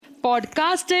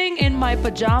Podcasting in my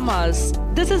pajamas.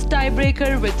 This is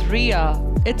Tiebreaker with Ria.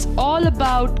 It's all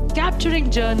about capturing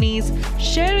journeys,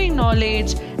 sharing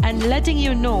knowledge, and letting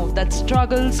you know that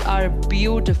struggles are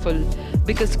beautiful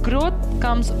because growth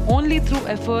comes only through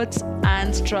efforts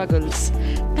and struggles.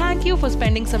 Thank you for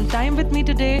spending some time with me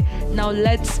today. Now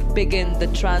let's begin the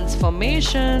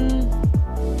transformation.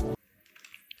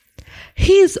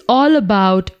 He is all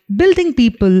about building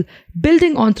people,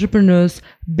 building entrepreneurs,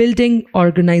 building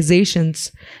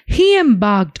organizations. He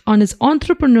embarked on his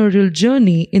entrepreneurial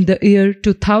journey in the year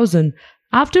 2000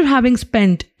 after having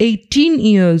spent 18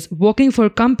 years working for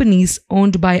companies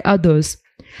owned by others.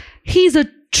 He is a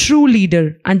true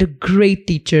leader and a great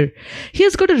teacher. He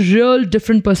has got a real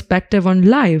different perspective on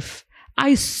life.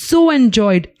 I so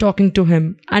enjoyed talking to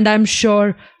him, and I'm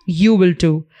sure you will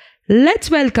too. Let's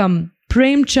welcome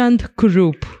Premchand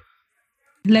Kurup.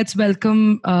 Let's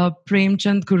welcome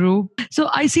Premchand Kurup. So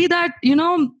I see that,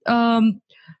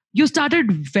 you started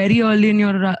very early in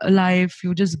your life.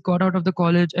 You just got out of the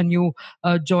college and you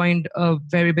joined a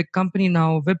very big company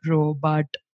now, Wipro. But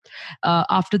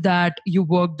after that, you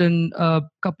worked in a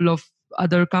couple of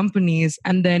other companies.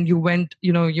 And then you went,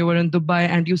 you were in Dubai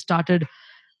and you started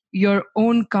your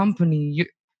own company.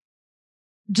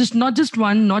 Not just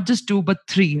one, not just two, but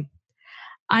three.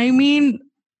 I mean,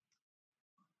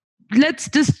 let's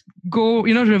just go,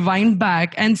 rewind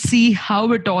back and see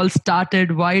how it all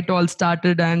started, why it all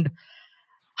started, and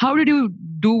how did you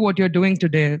do what you're doing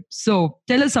today? So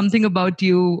tell us something about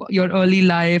you, your early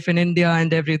life in India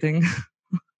and everything.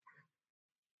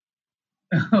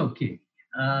 Okay.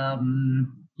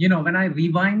 When I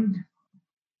rewind,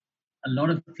 a lot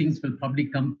of things will probably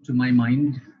come to my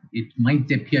mind. It might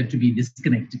appear to be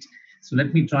disconnected. So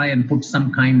let me try and put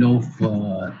some kind of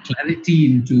clarity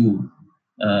into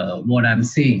what I'm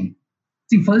saying.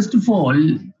 See, first of all,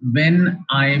 when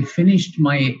I finished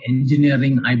my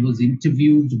engineering, I was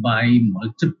interviewed by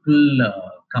multiple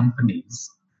companies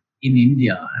in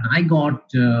India, and I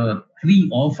got 3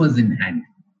 offers in hand.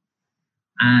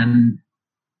 And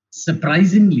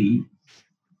surprisingly,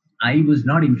 I was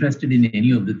not interested in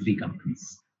any of the 3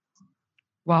 companies.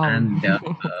 Wow. And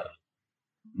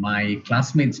my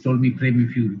classmates told me, Prem,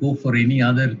 if you go for any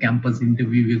other campus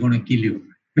interview, we're going to kill you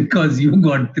because you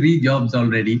got 3 jobs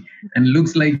already and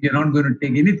looks like you're not going to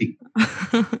take anything.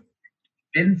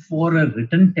 Then for a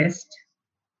written test,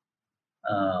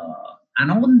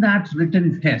 and on that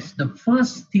written test, the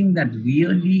first thing that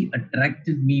really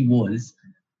attracted me was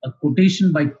a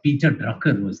quotation by Peter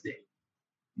Drucker was there.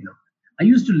 I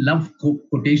used to love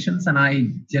quotations, and I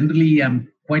generally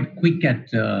am quite quick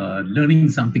at learning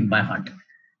something by heart.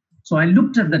 So I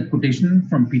looked at that quotation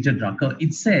from Peter Drucker.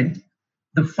 It said,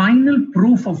 "The final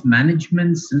proof of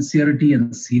management's sincerity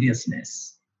and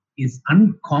seriousness is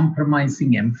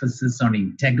uncompromising emphasis on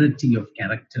integrity of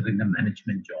character in a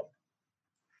management job.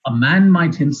 A man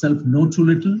might himself know too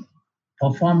little,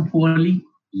 perform poorly,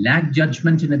 lack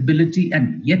judgment and ability,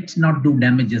 and yet not do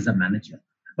damage as a manager.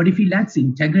 But if he lacks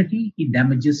integrity, he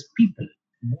damages people,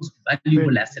 the most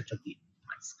valuable asset of the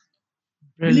enterprise."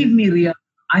 Believe me, Ria,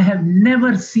 I have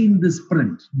never seen this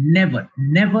print. Never,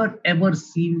 ever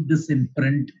seen this in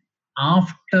print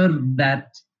after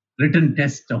that written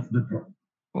test of Wipro.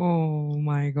 Oh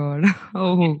my God.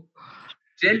 Oh.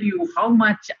 Tell you how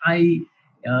much I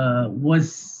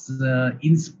was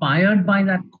inspired by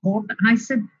that quote. And I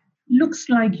said, looks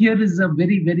like here is a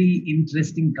very, very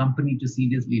interesting company to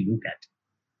seriously look at.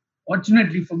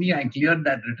 Fortunately for me, I cleared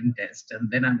that written test, and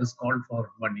then I was called for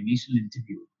one initial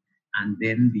interview and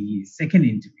then the second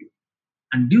interview.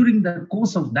 And during the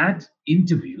course of that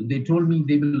interview, they told me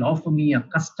they will offer me a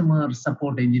customer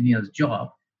support engineer's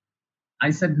job.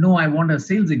 I said, no, I want a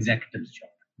sales executive's job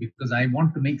because I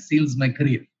want to make sales my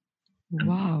career.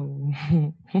 Wow.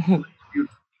 You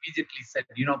immediately said,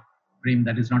 Prem,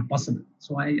 that is not possible.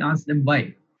 So I asked them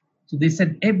why. So they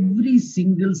said every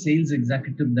single sales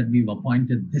executive that we've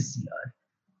appointed this year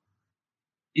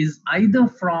is either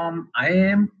from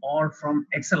IIM or from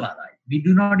XLRI. We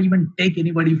do not even take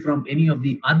anybody from any of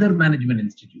the other management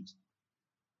institutes.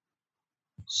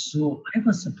 So I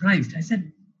was surprised. I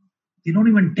said, they don't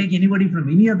even take anybody from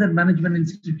any other management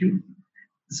institute.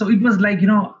 So it was like,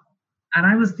 and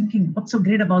I was thinking, what's so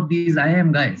great about these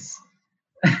IIM guys?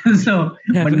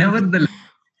 But nevertheless,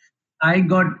 I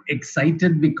got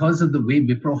excited because of the way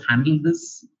Wipro handled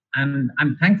this. And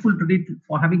I'm thankful today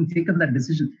for having taken that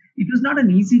decision. It was not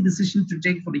an easy decision to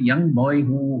take for a young boy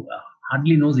who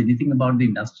hardly knows anything about the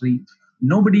industry.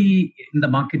 Nobody in the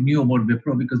market knew about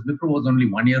Wipro because Wipro was only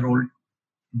 1 year old.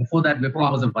 Before that,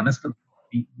 Wipro was a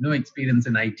Vanaspati, no experience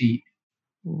in IT.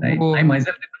 Right? I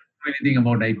myself didn't know anything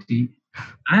about IT.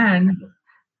 And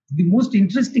The most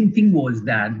interesting thing was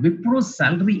that Wipro's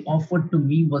salary offered to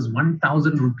me was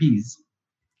 1,000 rupees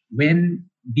when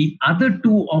the other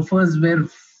two offers were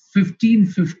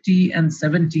 1550 and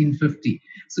 1750.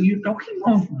 So you're talking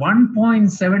of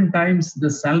 1.7 times the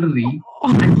salary,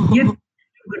 and yet took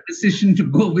a decision to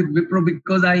go with Wipro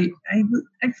because I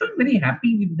felt very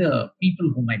happy with the people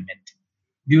whom I met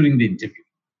during the interview.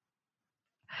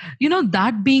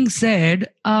 That being said,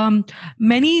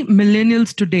 many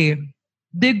millennials today,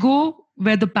 they go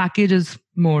where the package is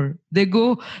more. They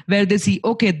go where they see,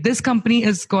 okay, this company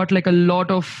has got like a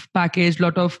lot of package,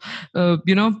 lot of,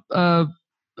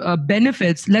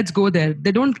 benefits. Let's go there.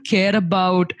 They don't care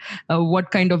about what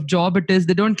kind of job it is.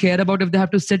 They don't care about if they have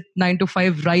to sit 9 to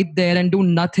 5 right there and do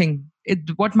nothing.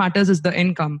 What matters is the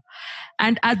income.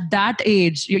 And at that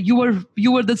age, you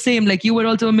were the same, like you were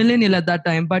also a millennial at that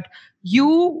time, but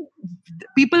you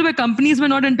companies were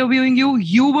not interviewing you,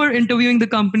 you were interviewing the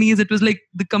companies. It was like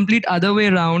the complete other way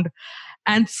around.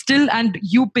 And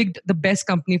you picked the best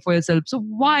company for yourself. So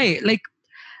why? Like,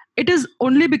 it is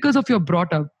only because of your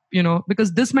brought up,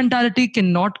 because this mentality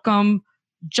cannot come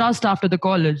just after the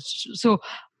college. So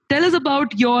tell us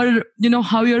about your,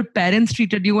 how your parents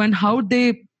treated you and how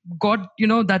they got,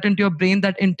 that into your brain,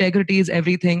 that integrity is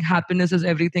everything, happiness is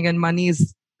everything, and money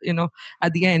is,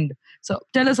 at the end. So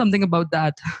tell us something about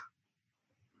that.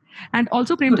 And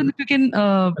also, Premchand, Good. if you can,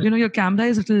 your camera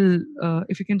is little,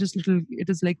 if you can just little, it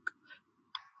is like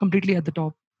completely at the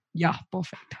top. Yeah,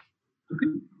 perfect.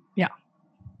 Okay. Yeah.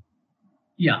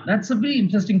 Yeah, that's a very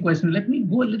interesting question. Let me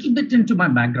go a little bit into my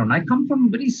background. I come from a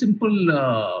very simple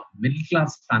middle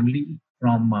class family.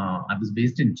 I was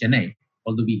based in Chennai,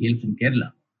 although we hail from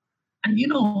Kerala. And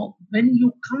when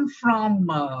you come from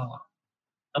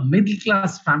a middle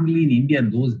class family in India in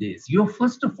those days, you're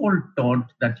first of all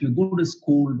taught that you go to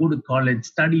school, go to college,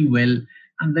 study well,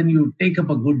 and then you take up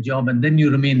a good job, and then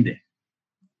you remain there.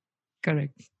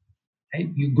 Correct. Right?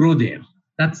 You grow there.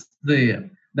 That's the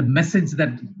message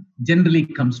that generally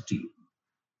comes to you.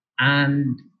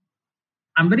 And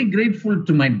I'm very grateful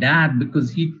to my dad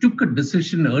because he took a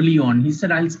decision early on. He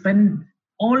said, I'll spend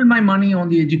all my money on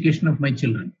the education of my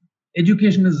children.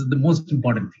 Education is the most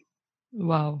important thing.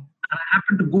 Wow. I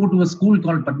happened to go to a school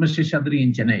called Padma Sheshadri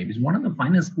in Chennai. It's one of the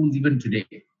finest schools even today,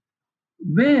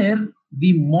 where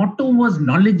the motto was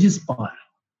knowledge is power.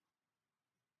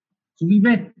 So we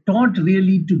were taught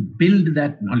really to build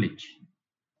that knowledge.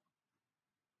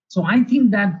 So I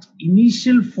think that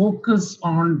initial focus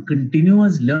on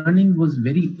continuous learning was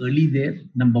very early there,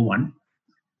 number one.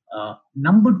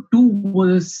 Number two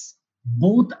was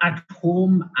both at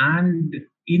home and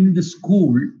in the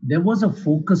school, there was a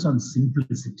focus on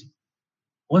simplicity,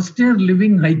 austere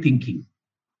living, high thinking.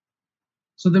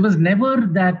 So there was never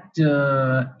that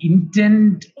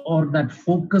intent or that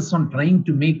focus on trying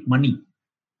to make money,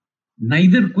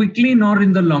 neither quickly nor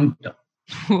in the long term.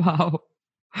 Wow.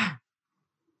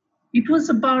 It was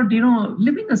about,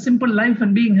 living a simple life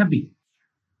and being happy.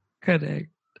 Correct.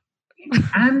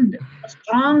 And a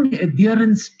strong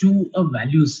adherence to a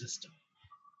value system.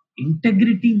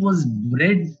 Integrity was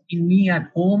bred in me at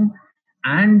home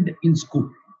and in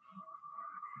school.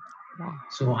 Wow.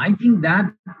 So I think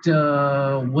that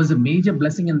was a major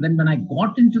blessing. And then when I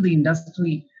got into the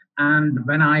industry and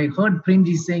when I heard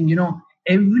Premji saying,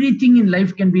 everything in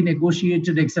life can be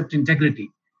negotiated except integrity.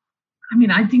 I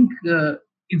mean, I think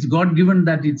it's God given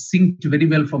that it synced very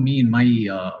well for me in my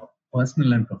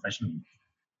personal and professional.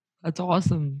 That's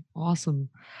awesome. Awesome.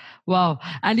 Wow.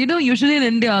 And usually in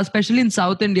India, especially in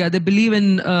South India, they believe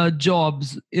in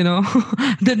jobs,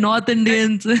 the North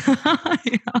Indians. Yeah.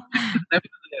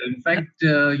 In fact,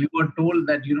 you were told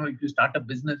that, if you start a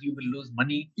business, you will lose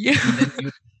money. Yeah. And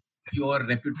then your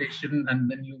reputation,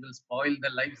 and then you will spoil the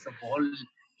lives of all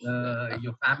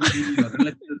your family, your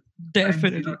relatives.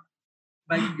 Definitely.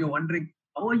 Like you're wondering,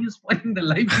 how are you spoiling the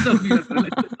lives of your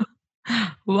relatives?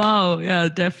 Wow. Yeah,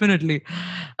 definitely.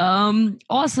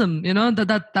 Awesome.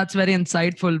 That's very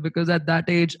insightful, because at that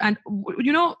age, and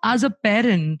as a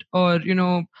parent, or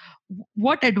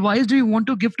what advice do you want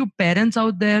to give to parents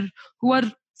out there who are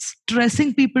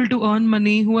stressing people to earn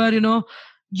money, who are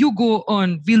you go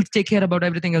earn, we'll take care about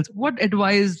everything else? What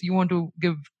advice you want to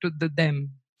give to them?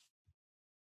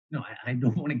 No, I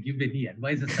don't want to give any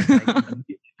advice as such. I can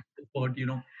only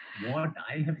about what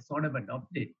I have sort of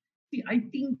adopted. See, I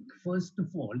think first of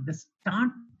all, the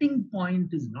starting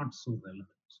point is not so relevant.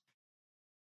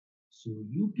 So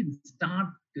you can start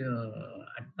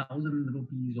at 1,000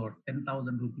 rupees or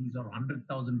 10,000 rupees or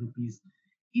 100,000 rupees.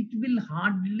 It will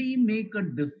hardly make a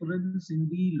difference in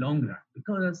the long run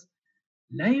because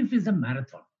life is a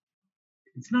marathon.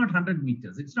 It's not 100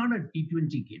 meters. It's not a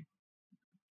T20 game.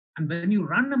 And when you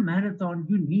run a marathon,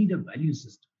 you need a value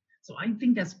system. So I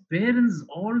think as parents,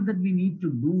 all that we need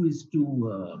to do is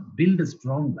to build a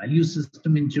strong value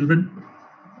system in children.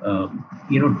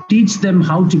 Teach them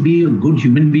how to be a good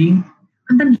human being,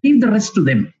 and then leave the rest to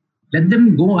them. Let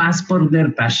them go as per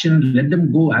their passion. Let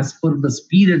them go as per the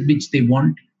speed at which they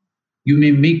want. You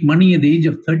may make money at the age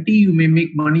of 30. You may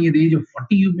make money at the age of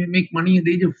 40. You may make money at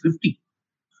the age of 50.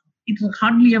 It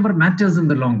hardly ever matters in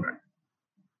the long run.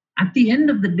 At the end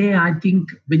of the day, I think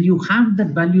when you have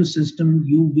that value system,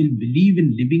 you will believe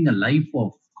in living a life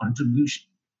of contribution.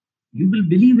 You will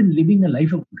believe in living a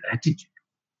life of gratitude.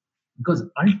 Because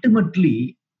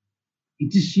ultimately,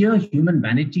 it is sheer human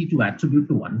vanity to attribute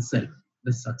to oneself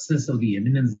the success or the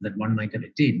eminence that one might have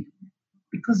attained.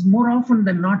 Because more often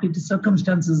than not, it is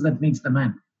circumstances that makes the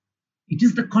man. It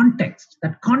is the context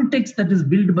that is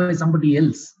built by somebody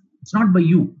else. It's not by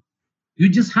you. You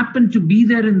just happen to be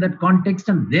there in that context,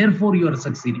 and therefore you are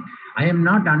succeeding. I am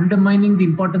not undermining the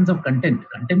importance of content.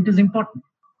 Content is important.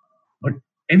 But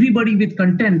everybody with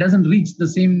content doesn't reach the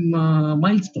same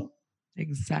milestone.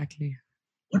 Exactly.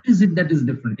 What is it that is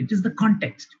different? It is the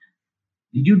context.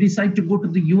 Did you decide to go to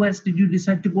the US? Did you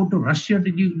decide to go to Russia?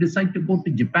 Did you decide to go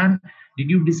to Japan? Did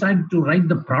you decide to ride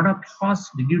the product horse?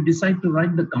 Did you decide to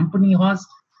ride the company horse?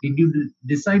 Did you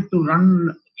decide to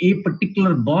run a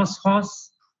particular boss horse?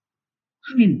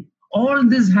 I mean, all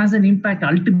this has an impact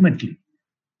ultimately.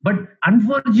 But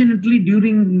unfortunately,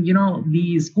 during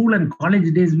the school and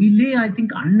college days, we lay, I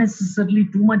think, unnecessarily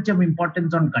too much of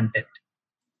importance on content.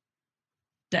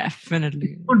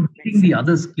 Definitely. It's about getting the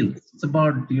other skills. It's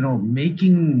about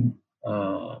making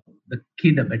the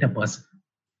kid a better person.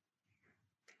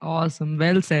 Awesome.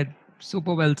 Well said.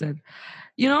 Super well said.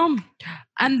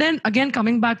 And then again,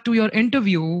 coming back to your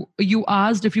interview, you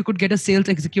asked if you could get a sales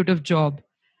executive job.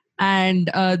 And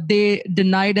they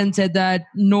denied and said that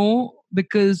no,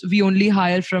 because we only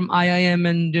hire from IIM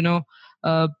and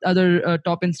other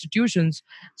top institutions.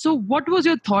 So what was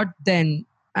your thought then?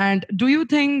 And do you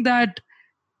think that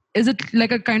is it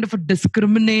like a kind of a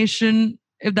discrimination,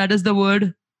 if that is the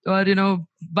word, or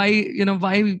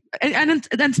why?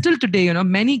 And still today,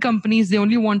 many companies, they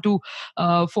only want to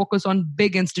focus on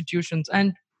big institutions.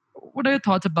 And what are your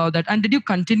thoughts about that? And did you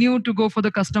continue to go for the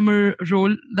customer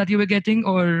role that you were getting,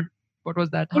 or what was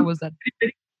that? How was that?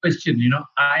 Very question.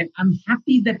 I'm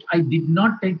happy that I did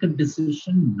not take a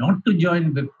decision not to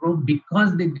join Wipro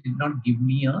because they did not give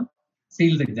me a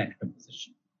sales executive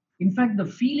position. In fact, the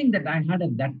feeling that I had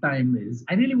at that time is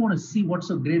I really want to see what's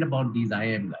so great about these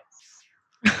IIM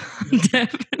guys.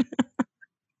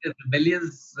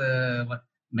 Rebellious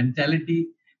mentality.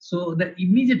 So the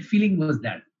immediate feeling was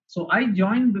that. So I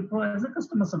joined Wipro as a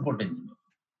customer support engineer.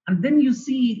 And then you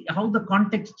see how the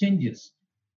context changes.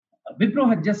 Wipro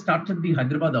had just started the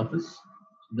Hyderabad office.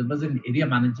 There was an area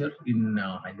manager in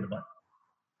Hyderabad.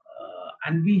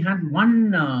 And we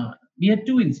had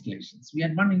two installations. We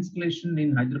had one installation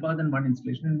in Hyderabad and one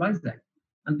installation in Vizag.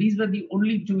 And these were the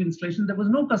only two installations. There was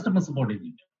no customer support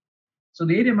engineer. So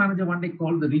the area manager one day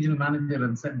called the regional manager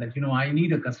and said that, I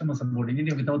need a customer support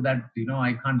engineer. Without that,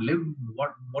 I can't live.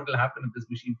 What will happen if this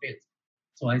machine fails?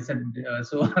 So I said,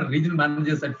 so our regional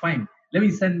manager said, fine, let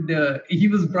me send, he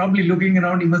was probably looking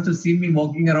around. He must have seen me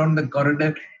walking around the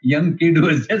corridor, young kid who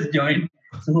has just joined.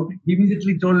 So he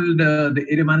immediately told the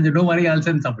area manager, don't worry, I'll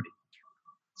send somebody.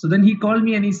 So then he called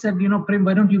me and he said, Prem,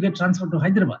 why don't you get transferred to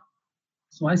Hyderabad?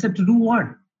 So I said, to do what?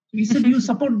 He said, you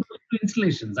support those two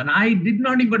installations. And I did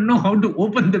not even know how to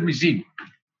open the machine.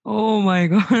 Oh my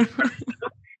God.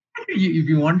 If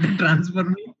you want to transfer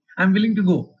me, I'm willing to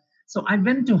go. So I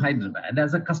went to Hyderabad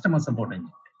as a customer support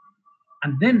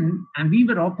engineer. And we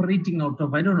were operating out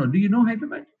of, I don't know, do you know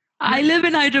Hyderabad? I live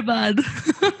in Hyderabad.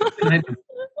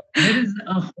 There is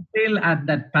a hotel at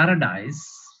that Paradise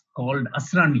called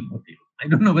Asrani Hotel. I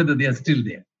don't know whether they are still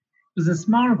there. It was a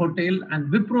small hotel,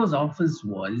 and Wipro's office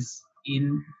was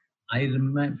in,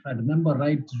 if I remember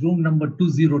right, room number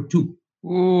 202.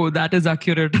 Oh, that is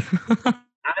accurate.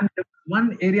 And there was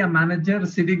one area manager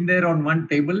sitting there on one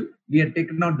table. We had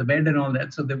taken out the bed and all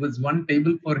that. So there was one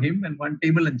table for him and one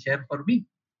table and chair for me.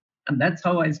 And that's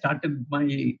how I started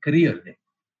my career there.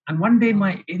 And one day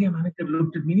my area manager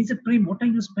looked at me and he said, Prem, what are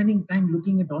you spending time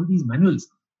looking at all these manuals?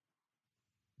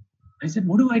 I said,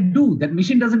 what do I do? That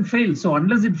machine doesn't fail. So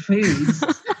unless it fails,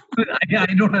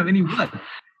 I don't have any work.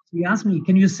 So he asked me,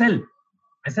 can you sell?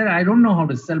 I said, I don't know how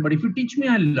to sell, but if you teach me,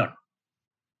 I'll learn.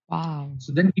 Wow.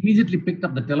 So then he immediately picked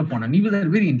up the telephone, and he was a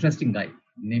very interesting guy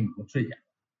named Mutreja.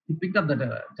 He picked up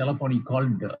the telephone, he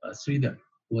called Sridhar,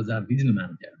 who was our regional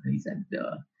manager. And he said,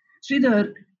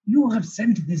 Sridhar, you have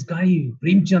sent this guy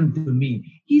Premchand to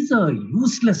me. He's a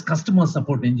useless customer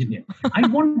support engineer. I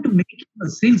want to make him a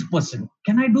salesperson.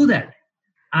 Can I do that?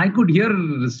 I could hear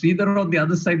Sridhar on the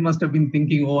other side must have been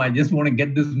thinking, oh, I just want to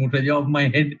get this Mutaja off my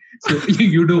head. So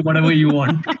you do whatever you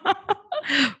want.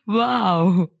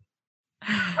 Wow.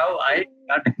 How I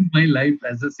started my life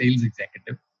as a sales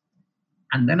executive.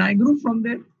 And then I grew from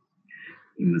there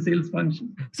in the sales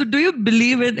function. So do you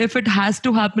believe in if it has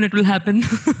to happen, it will happen?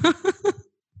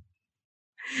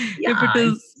 Yeah, if it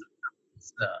is.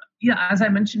 Yeah, as I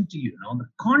mentioned to you, the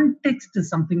context is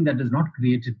something that is not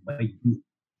created by you.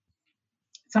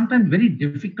 Sometimes very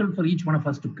difficult for each one of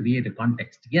us to create a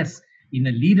context. Yes, in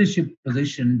a leadership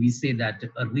position, we say that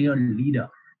a real leader,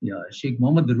 Sheikh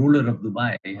Mohammed, the ruler of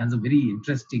Dubai, has a very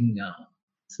interesting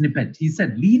snippet. He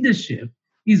said, leadership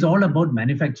is all about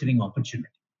manufacturing opportunity.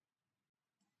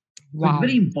 Wow. So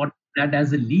it's very important that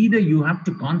as a leader, you have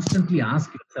to constantly ask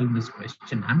yourself this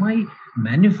question: am I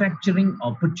manufacturing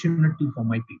opportunity for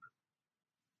my people?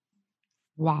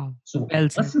 Wow. So Well a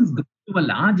said. person's growth to a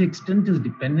large extent is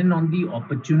dependent on the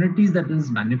opportunities that is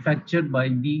manufactured by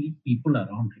the people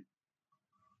around him.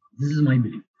 This is my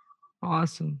belief.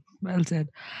 Awesome. Well said.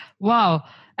 Wow.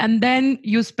 And then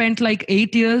you spent like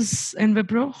 8 years in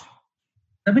Wipro?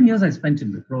 7 years I spent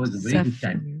in Wipro is a very good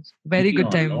 7 time. years. Very good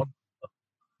A time. lot of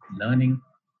learning.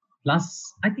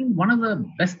 Plus, I think one of the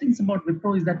best things about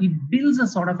Wipro is that it builds a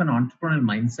sort of an entrepreneurial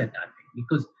mindset, I think,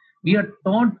 because we are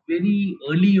taught very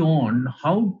early on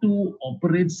how to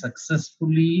operate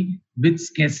successfully with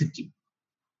scarcity.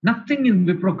 Nothing in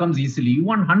Wipro comes easily. You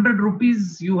want 100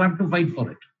 rupees, you have to fight for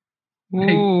it.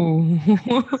 Oh.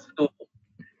 So,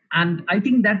 and I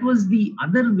think that was the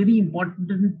other very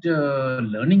important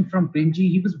learning from Premji.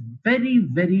 He was very,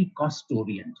 very cost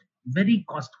oriented, very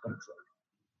cost controlled.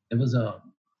 There was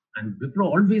and Wipro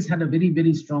always had a very,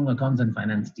 very strong accounts and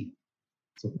finance team.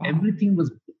 So everything was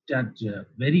looked at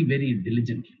very, very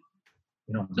diligently.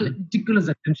 Meticulous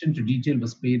attention to detail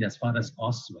was paid as far as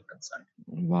costs were concerned.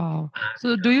 Wow.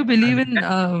 So do you believe in...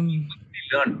 we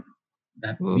learned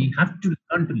that we have to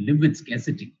learn to live with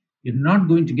scarcity. You're not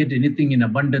going to get anything in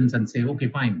abundance and say, okay,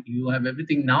 fine, you have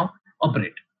everything now,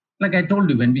 operate. Like I told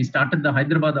you, when we started the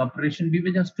Hyderabad operation, we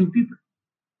were just 2 people.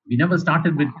 We never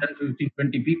started with 10, 15,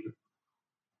 20 people.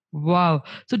 Wow.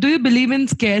 So do you believe in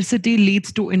scarcity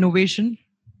leads to innovation?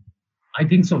 I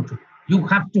think so too. You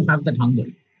have to have that hunger.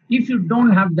 If you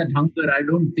don't have that hunger, I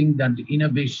don't think that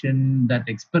innovation, that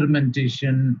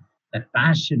experimentation, that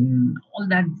passion, all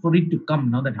that for it to come,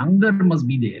 now that hunger must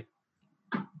be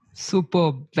there.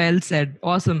 Super. Well said.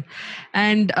 Awesome.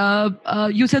 And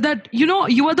you said that,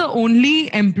 you are the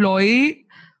only employee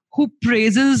who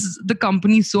praises the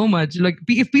company so much. Like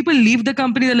if people leave the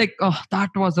company, they're like, oh, that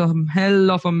was a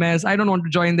hell of a mess. I don't want to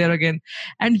join there again.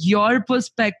 And your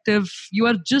perspective, you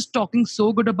are just talking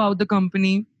so good about the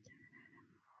company,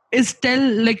 is tell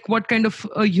like what kind of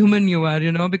a human you are,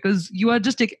 because you are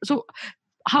just taking... So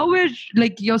how were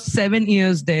like your 7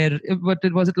 years there?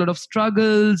 Was it a lot of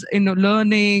struggles in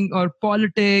learning or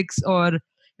politics, or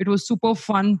it was super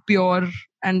fun, pure?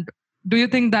 And do you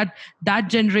think that that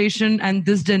generation and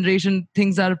this generation,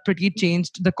 things are pretty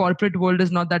changed? The corporate world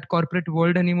is not that corporate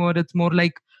world anymore. It's more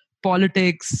like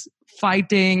politics,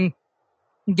 fighting,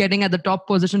 getting at the top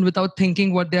position without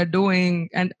thinking what they're doing,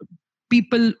 and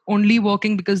people only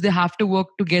working because they have to work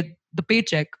to get the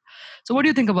paycheck. So what do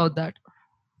you think about that?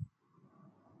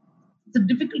 It's a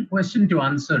difficult question to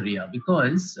answer, Ria,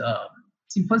 because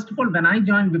see, first of all, when I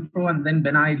joined Wipro and then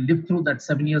when I lived through that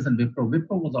 7 years in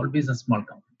Wipro was always a small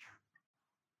company.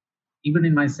 Even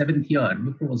in my 7th year,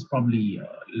 Wipro was probably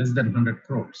less than 100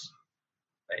 crores,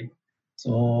 right?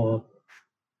 So,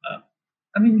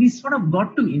 we sort of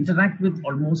got to interact with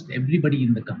almost everybody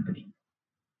in the company.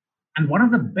 And one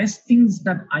of the best things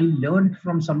that I learned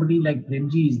from somebody like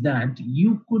Premji is that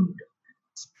you could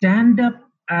stand up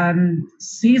and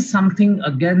say something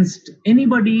against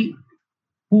anybody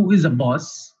who is a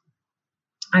boss,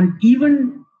 and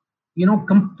even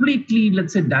completely,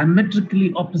 let's say,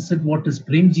 diametrically opposite what is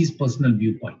Premji's personal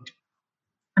viewpoint,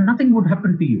 and nothing would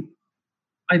happen to you.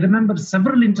 I remember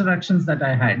several interactions that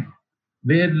I had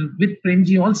where with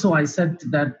Premji also I said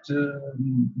that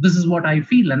this is what I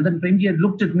feel, and then Premji had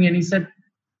looked at me and he said,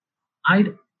 I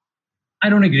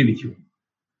don't agree with you,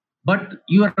 but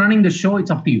you are running the show,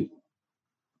 it's up to you.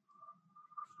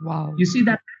 Wow. You see,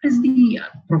 that is the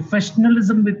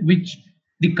professionalism with which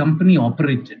the company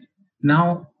operated.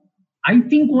 Now, I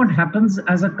think what happens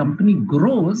as a company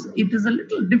grows, it is a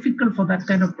little difficult for that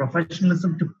kind of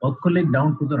professionalism to percolate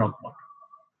down to the rock bottom.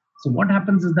 So what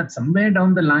happens is that somewhere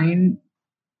down the line,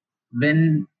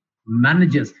 when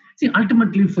managers, see,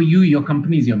 ultimately for you, your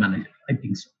company is your manager, I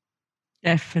think so.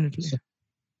 Definitely. So,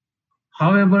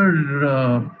 however,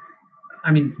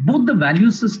 both the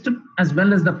value system as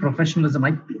well as the professionalism,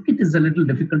 I think it is a little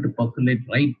difficult to percolate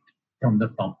right from the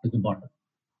top to the bottom.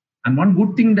 And one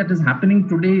good thing that is happening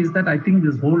today is that I think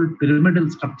this whole pyramidal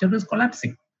structure is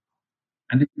collapsing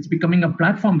and it's becoming a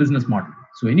platform business model.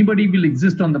 So anybody will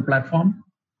exist on the platform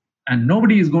and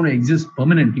nobody is going to exist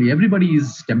permanently. Everybody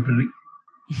is temporary.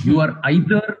 You are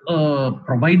either a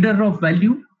provider of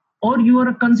value or you are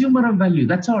a consumer of value.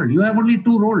 That's all. You have only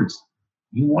two roles.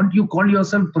 You call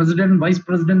yourself president, vice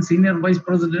president, senior vice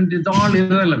president. It's all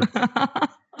irrelevant.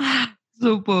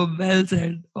 Super. Well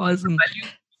said. Awesome. Value you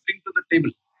bring to the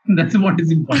table. That's what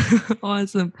is important.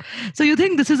 Awesome. So you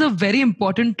think this is a very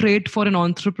important trait for an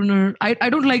entrepreneur? I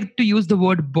don't like to use the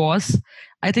word boss.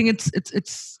 I think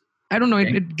it's I don't know,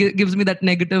 it gives me that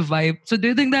negative vibe. So do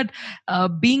you think that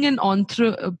being an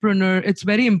entrepreneur, it's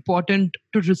very important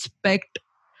to respect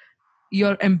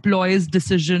your employees'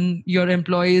 decision, your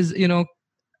employees, in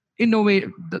a way,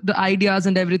 the ideas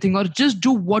and everything, or just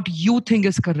do what you think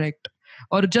is correct,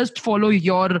 or just follow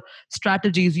your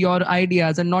strategies, your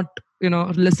ideas, and not,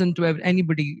 listen to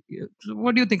anybody? So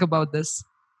what do you think about this?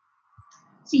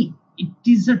 See, it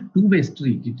is a two-way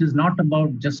street. It is not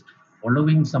about just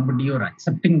following somebody or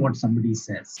accepting what somebody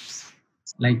says.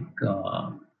 Like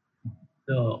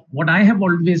what I have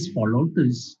always followed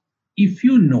is, if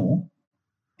you know,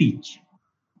 teach.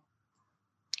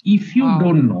 If you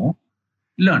don't know,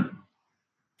 learn.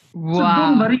 Wow. So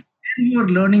don't worry where you are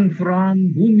learning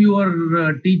from, whom you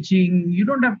are teaching. You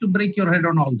don't have to break your head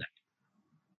on all that.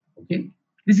 Okay,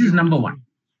 this is number one.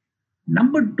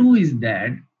 Number two is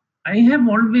that I have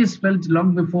always felt,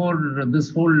 long before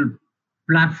this whole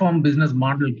platform business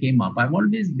model came up, I've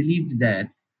always believed that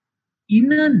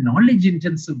in a knowledge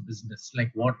intensive business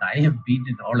like what I have been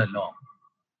in all along,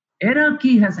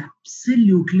 hierarchy has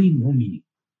absolutely no meaning.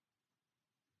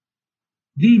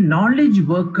 The knowledge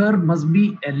worker must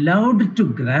be allowed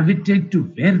to gravitate to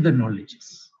where the knowledge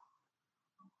is.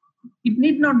 It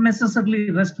need not necessarily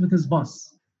rest with his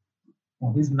boss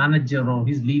or his manager or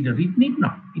his leader. It need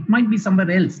not. It might be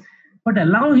somewhere else. But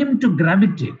allow him to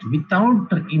gravitate without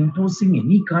imposing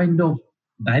any kind of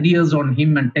barriers on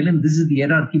him and tell him this is the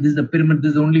hierarchy, this is the pyramid, this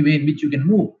is the only way in which you can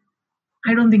move.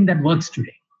 I don't think that works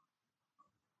today.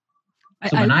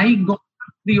 So when I got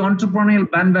the entrepreneurial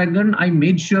bandwagon, I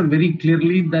made sure very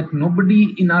clearly that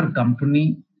nobody in our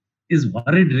company is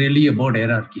worried really about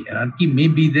hierarchy. Hierarchy may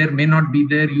be there, may not be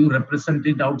there. You represent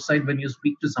it outside when you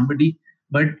speak to somebody.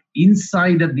 But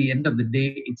inside, at the end of the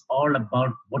day, it's all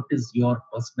about what is your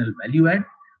personal value add,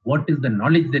 what is the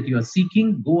knowledge that you are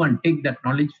seeking. Go and take that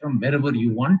knowledge from wherever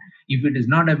you want. If it is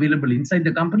not available inside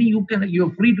the company,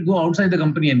 you're free to go outside the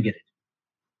company and get it.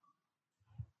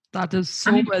 That is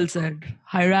so well said.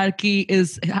 Hierarchy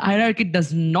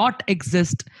does not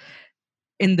exist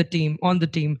in the team, on the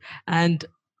team. And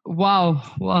wow,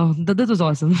 this was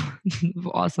awesome.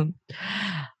 Awesome.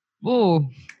 Whoa.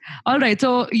 All right.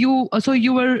 So you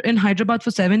were in Hyderabad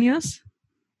for 7 years?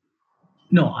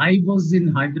 No, I was in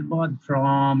Hyderabad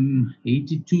from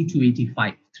 82 to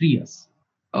 85, 3 years.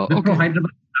 Oh, Before okay.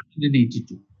 Hyderabad started in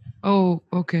 82. Oh,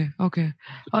 okay. Okay.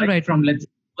 All right. From, let's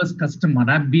say, first customer,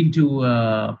 I've been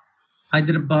to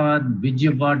Hyderabad,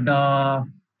 Vijayawada,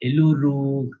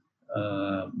 Eluru,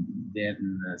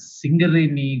 then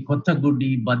Singareni,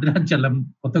 Kothagudi,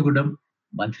 Kothagudam,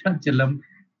 Bhadrachalam,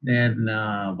 then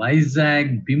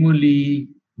Vizag, Bimuli,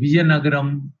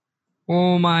 Vijayanagaram.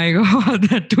 Oh my God,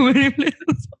 there are too many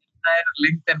places.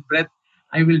 Length and breadth.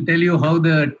 I will tell you how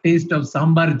the taste of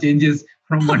sambar changes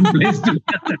from one place to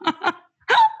another.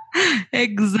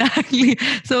 Exactly.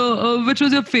 So, which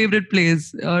was your favorite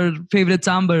place or favorite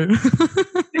sambar?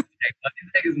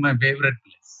 Vizag is my favorite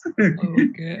place.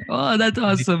 Okay. Oh, that's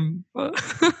awesome.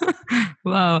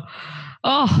 Wow.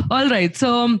 Oh, all right.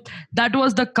 So that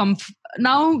was the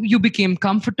now you became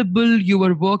comfortable. You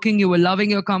were working. You were loving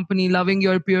your company, loving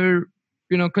your peer,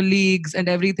 colleagues and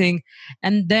everything.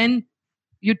 And then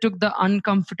you took the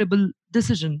uncomfortable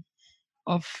decision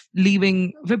of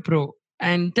leaving Wipro.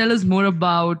 And tell us more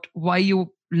about why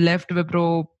you left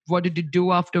Wipro. What did you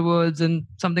do afterwards, and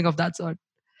something of that sort?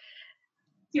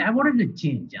 See, I wanted to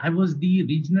change. I was the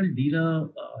regional dealer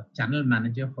channel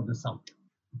manager for the South.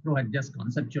 Wipro had just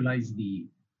conceptualized the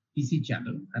PC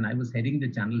channel, and I was heading the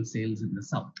channel sales in the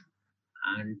South.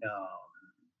 And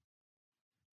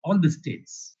all the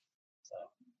states,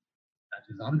 that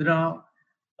is Andhra,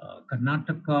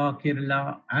 Karnataka,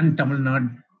 Kerala, and Tamil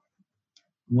Nadu,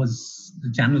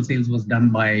 the channel sales was done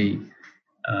by,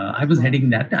 I was heading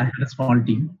that. I had a small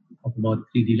team of about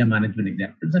 3 dealer management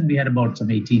executives, and we had about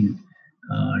some 18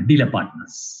 dealer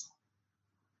partners.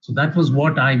 So that was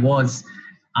what I was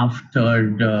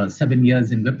after 7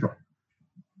 years in Wipro.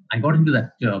 I got into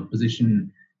that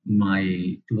position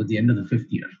towards the end of the fifth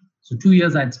year. So 2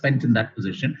 years I'd spent in that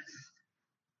position.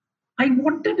 I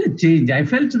wanted a change. I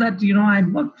felt that,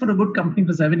 I'd worked for a good company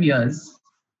for 7 years,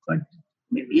 but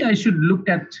maybe I should look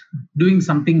at doing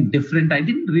something different. I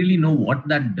didn't really know what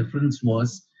that difference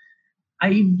was.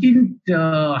 I didn't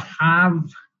have,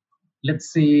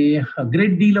 let's say, a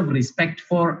great deal of respect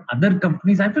for other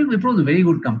companies. I felt Wipro was a very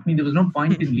good company. There was no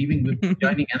point in leaving Wipro,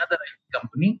 joining another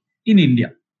company in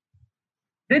India.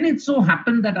 Then it so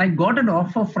happened that I got an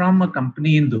offer from a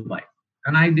company in Dubai.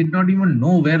 And I did not even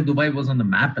know where Dubai was on the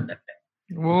map at that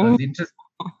time. Whoa. Because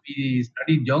interesting, we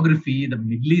studied geography, the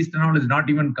Middle East and all is not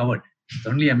even covered. It's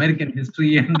only American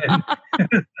history and then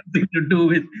something to do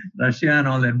with Russia and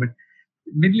all that. But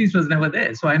Middle East was never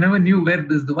there. So I never knew where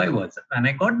this Dubai was. And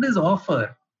I got this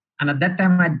offer. And at that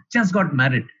time, I just got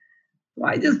married. So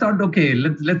I just thought, okay,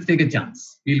 let's take a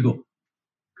chance. We'll go.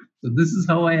 So this is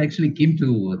how I actually came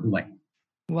to Dubai.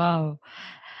 Wow.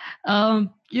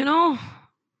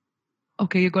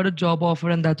 Okay, you got a job offer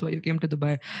and that's why you came to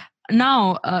Dubai.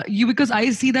 Now, because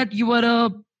I see that you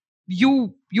are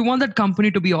you want that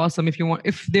company to be awesome.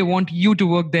 If they want you to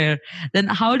work there, then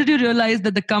how did you realize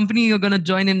that the company you're going to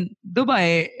join in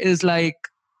Dubai is like,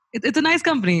 it's a nice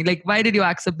company? Like, why did you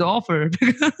accept the offer?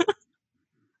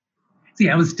 See,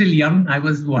 I was still young. I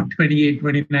was 28,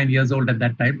 29 years old at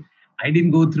that time. I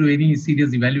didn't go through any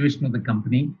serious evaluation of the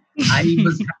company. I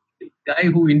was the guy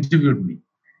who interviewed me.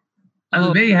 I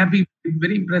was very happy,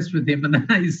 very impressed with him. And then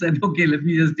I said, okay, let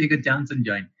me just take a chance and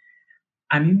join.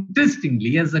 And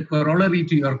interestingly, as a corollary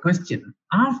to your question,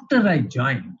 after I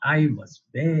joined, I was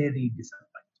very disappointed.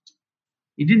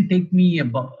 It didn't take me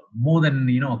about more than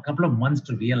a couple of months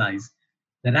to realize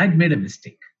that I'd made a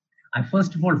mistake. I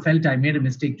first of all felt I made a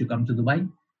mistake to come to Dubai.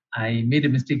 I made a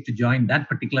mistake to join that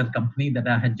particular company that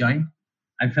I had joined.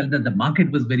 I felt that the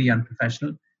market was very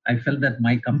unprofessional. I felt that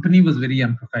my company was very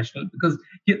unprofessional because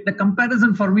the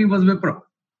comparison for me was Wipro.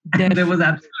 And there was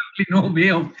absolutely no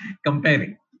way of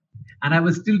comparing. And I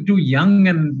was still too young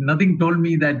and nothing told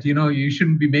me that, you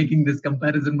shouldn't be making this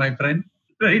comparison, my friend,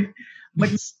 right? But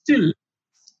still,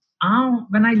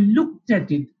 when I looked at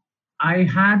it, I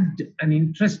had an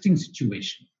interesting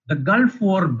situation. The Gulf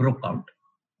War broke out.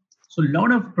 So a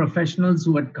lot of professionals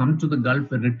who had come to the Gulf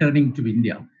were returning to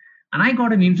India. And I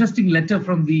got an interesting letter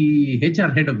from the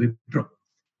HR head of Wipro.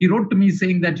 He wrote to me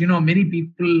saying that, many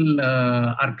people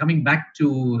are coming back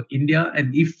to India.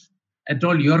 And if at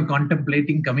all you're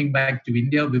contemplating coming back to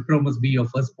India, Wipro must be your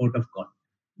first port of call.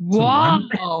 Wow.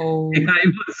 So I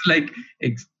was like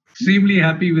extremely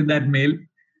happy with that mail.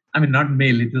 I mean, not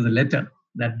mail, it was a letter.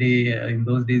 That day, in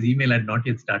those days, email had not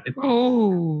yet started.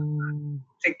 Oh.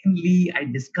 Secondly, I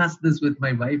discussed this with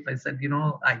my wife. I said,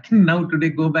 I can now today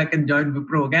go back and join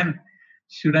Wipro again.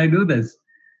 Should I do this?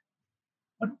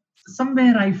 But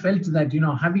somewhere I felt that,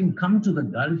 having come to the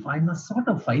Gulf, I must sort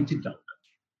of fight it out.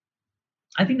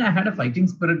 I think I had a fighting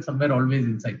spirit somewhere always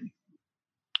inside me.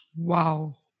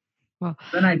 Wow.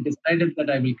 Then I decided that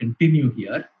I will continue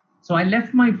here. So I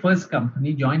left my first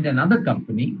company, joined another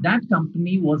company. That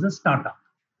company was a startup.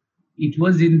 It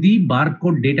was in the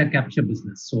barcode data capture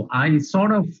business. So I was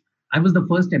the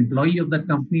first employee of that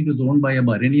company. It was owned by a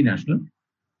Bahraini national.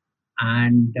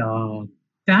 And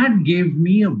that gave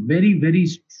me a very, very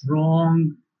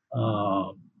strong,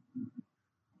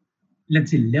 let's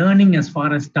say, learning as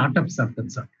far as startups are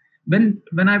concerned. When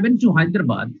I went to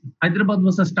Hyderabad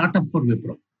was a startup for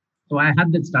Wipro. So I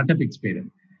had that startup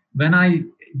experience. When I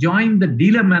joined the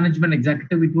dealer management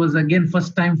executive, it was again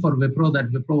first time for Wipro that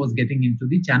Wipro was getting into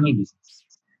the channel business.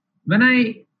 When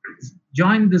I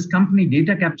joined this company,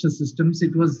 Data Capture Systems,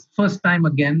 it was first time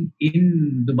again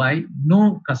in Dubai,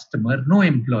 no customer, no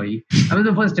employee. I was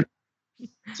the first.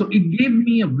 So it gave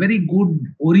me a very good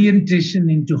orientation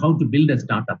into how to build a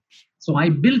startup. So I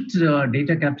built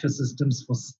Data Capture Systems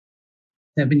for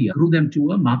 7 years, grew them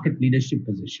to a market leadership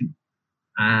position.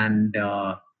 And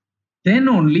then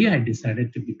only I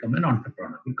decided to become an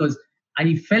entrepreneur because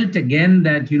I felt again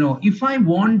that, if I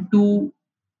want to,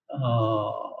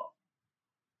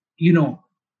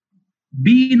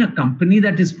 be in a company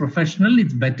that is professional,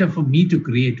 it's better for me to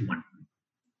create one.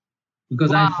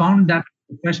 Because I found that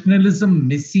professionalism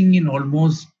missing in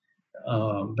almost,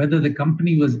 whether the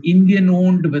company was Indian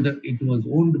owned, whether it was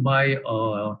owned by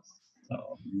a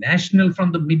national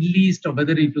from the Middle East, or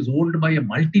whether it was owned by a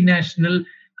multinational.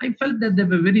 I felt that there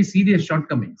were very serious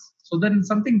shortcomings. So then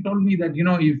something told me that,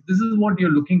 if this is what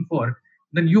you're looking for,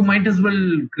 then you might as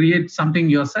well create something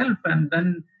yourself, and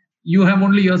then you have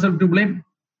only yourself to blame.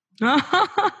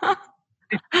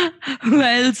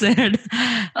 Well said.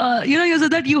 You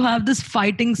said that you have this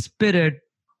fighting spirit.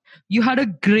 You had a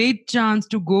great chance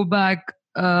to go back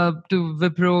to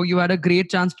Wipro. You had a great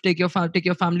chance to take your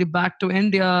family back to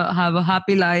India, have a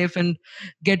happy life, and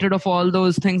get rid of all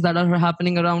those things that are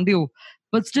happening around you.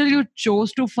 But still, you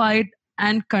chose to fight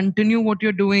and continue what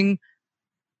you're doing.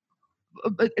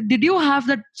 Did you have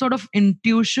that sort of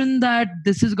intuition that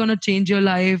this is going to change your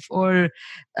life, or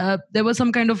there was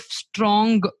some kind of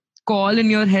strong call in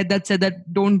your head that said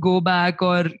that don't go back,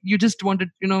 or you just wanted,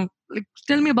 like,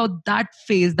 tell me about that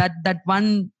phase, that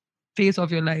one phase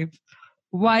of your life,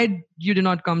 why you did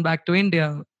not come back to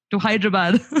India, to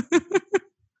Hyderabad?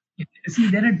 See,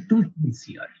 there are two things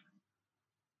here.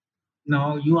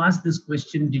 Now, you asked this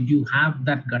question, did you have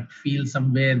that gut feel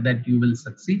somewhere that you will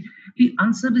succeed? The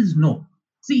answer is no.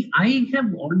 See, I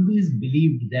have always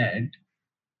believed that,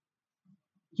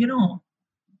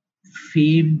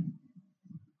 fame,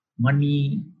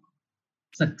 money,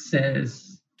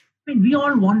 success, I mean, we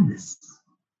all want this.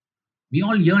 We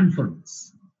all yearn for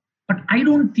this. But I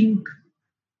don't think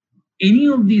any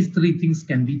of these three things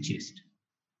can be chased.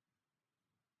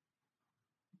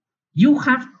 You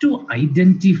have to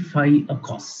identify a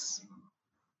cause.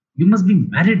 You must be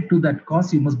married to that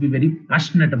cause. You must be very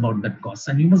passionate about that cause,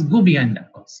 and you must go behind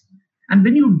that cause. And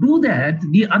when you do that,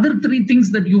 the other three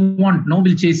things that you want now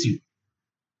will chase you.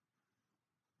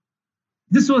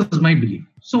 This was my belief.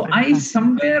 So I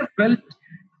somewhere felt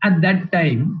at that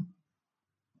time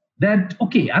that,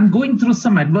 okay, I'm going through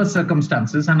some adverse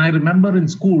circumstances. And I remember in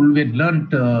school, we had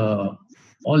learned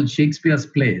all Shakespeare's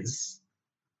plays.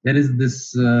 There is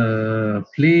this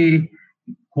play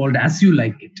called As You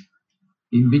Like It,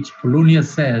 in which Polonius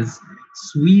says,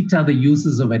 sweet are the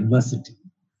uses of adversity,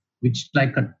 which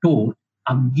like a toad,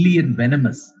 ugly and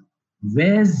venomous,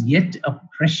 wears yet a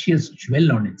precious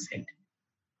jewel on its head.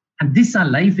 And this our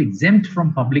life exempt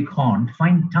from public haunt,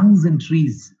 find tongues in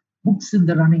trees, books in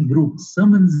the running brook,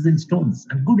 sermons in stones,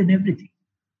 and good in everything.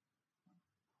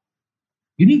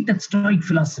 You need that Stoic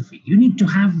philosophy. You need to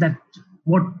have that,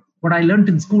 what I learned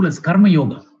in school as Karma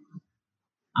Yoga.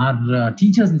 Our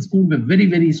teachers in school were very,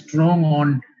 very strong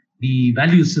on the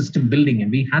value system building, and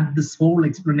we had this whole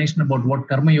explanation about what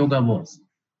Karma Yoga was.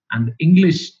 And the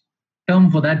English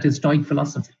term for that is Stoic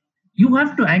philosophy. You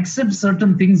have to accept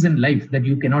certain things in life that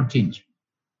you cannot change.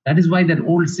 That is why that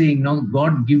old saying, no,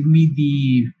 God give me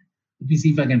the, let me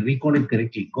see if I can recall it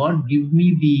correctly. God give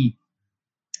me the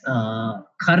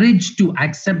courage to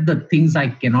accept the things I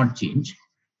cannot change,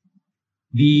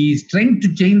 the strength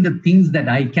to change the things that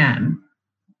I can,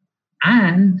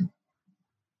 and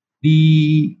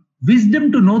the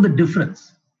wisdom to know the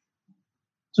difference.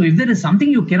 So if there is something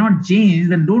you cannot change,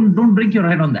 then don't break your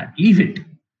head on that. Leave it.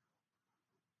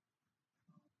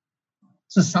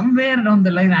 So somewhere along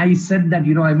the line, I said that,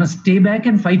 I must stay back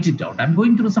and fight it out. I'm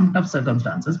going through some tough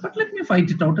circumstances, but let me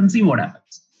fight it out and see what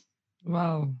happens.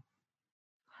 Wow.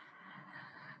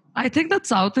 I think that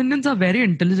South Indians are very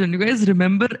intelligent. You guys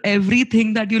remember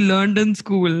everything that you learned in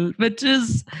school, which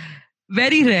is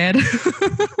very rare.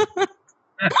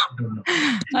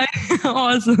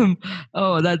 Awesome.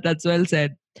 Oh, that's well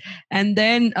said. And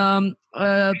then,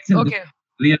 okay.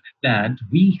 That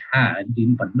we had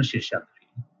in Padma Sheshatri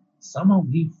some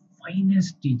of the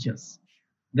finest teachers.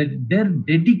 That their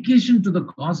dedication to the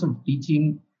cause of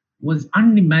teaching was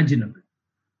unimaginable.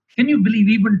 Can you believe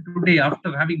even today,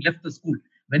 after having left the school,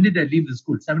 when did I leave the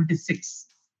school? 76,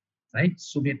 right?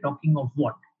 So we're talking of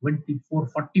what? 24,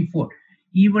 44.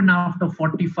 Even after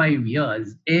 45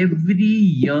 years, every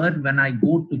year when I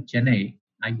go to Chennai,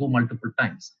 I go multiple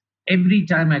times. Every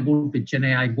time I go to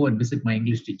Chennai, I go and visit my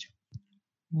English teacher.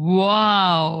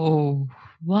 Wow.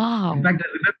 Wow. In fact, I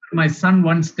remember my son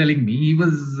once telling me, he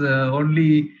was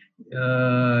only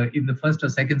in the first or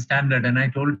second standard, and I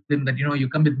told him that, you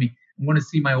come with me. I'm going to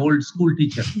see my old school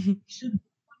teacher. He said,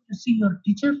 "Want to see your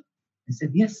teacher?" I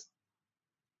said, "Yes."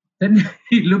 Then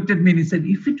he looked at me and he said,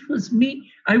 "If it was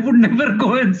me, I would never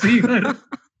go and see her."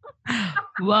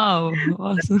 Wow.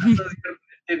 Awesome.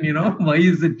 Why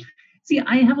is it? See,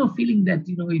 I have a feeling that,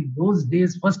 in those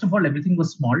days, first of all, everything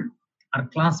was small. Our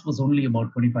class was only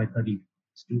about 25, 30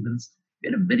 students. We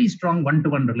had a very strong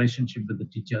one-to-one relationship with the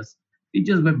teachers.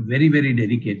 Teachers were very, very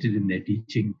dedicated in their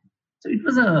teaching. So it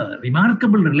was a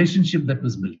remarkable relationship that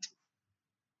was built.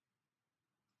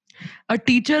 A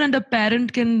teacher and a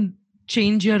parent can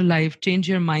change your life, change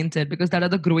your mindset, because that are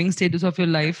the growing stages of your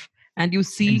life. And you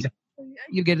see, exactly.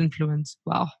 You get influence.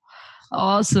 Wow.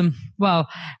 Awesome. Wow.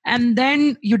 And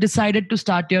then you decided to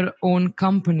start your own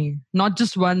company, not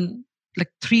just one, like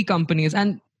 3 companies,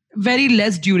 and very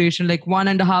less duration, like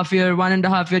 1.5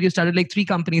 year, you started like 3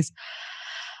 companies.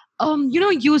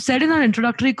 You said in our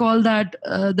introductory call that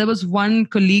there was one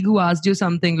colleague who asked you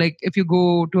something like if you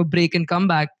go to a break and come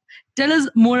back. Tell us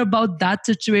more about that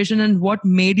situation and what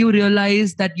made you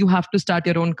realize that you have to start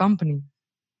your own company.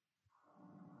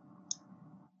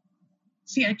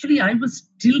 See, actually, I was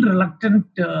still reluctant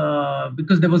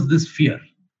because there was this fear.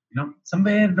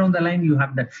 Somewhere down the line, you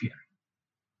have that fear.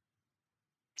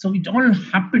 So it all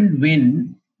happened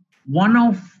when one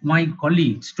of my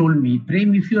colleagues told me,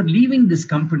 Prem, if you're leaving this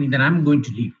company, then I'm going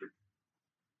to leave.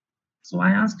 So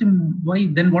I asked him, why?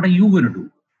 Then what are you going to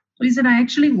do? So he said, I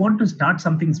actually want to start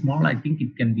something small. I think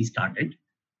it can be started.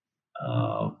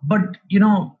 But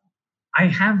I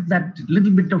have that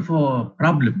little bit of a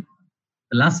problem,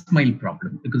 the last mile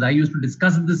problem, because I used to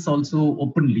discuss this also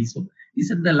openly. So he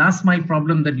said, the last mile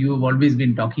problem that you have always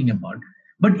been talking about.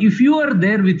 But if you are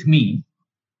there with me,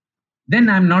 then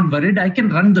I'm not worried. I can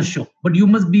run the show, but you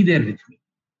must be there with me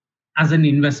as an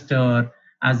investor,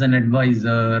 as an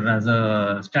advisor, as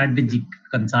a strategic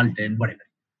consultant, whatever.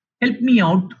 Help me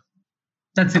out.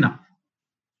 That's enough.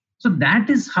 So that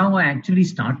is how I actually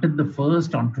started the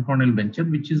first entrepreneurial venture,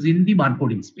 which is in the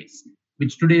barcoding space,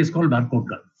 which today is called Barcode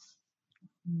Gulf.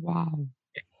 Wow.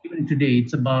 Even today,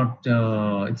 it's about,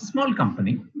 it's a small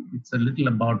company. It's a little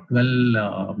about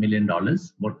 $12 million,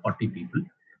 about 40 people.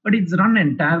 But it's run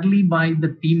entirely by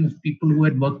the team of people who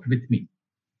had worked with me.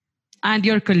 And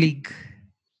your colleague.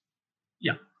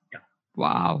 Yeah.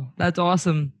 Wow, that's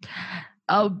awesome.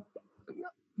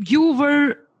 You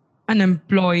were an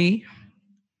employee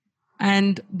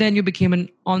and then you became an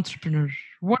entrepreneur.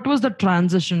 What was the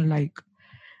transition like?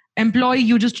 Employee,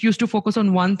 you just used to focus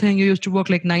on one thing. You used to work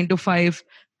like 9 to 5,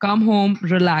 come home,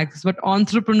 relax. But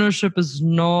entrepreneurship is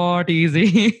not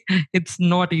easy. It's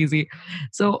not easy.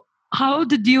 So how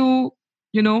did you,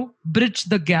 bridge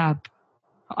the gap?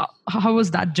 How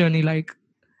was that journey like?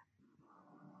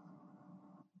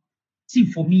 See,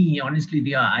 for me,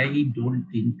 honestly, I don't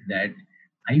think that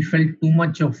I felt too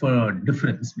much of a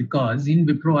difference because in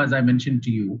Wipro, as I mentioned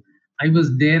to you, I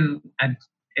was there at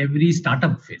every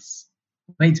startup phase.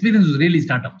 My experience was really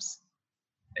startups.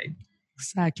 Right?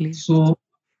 Exactly. So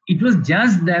it was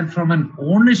just that from an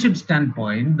ownership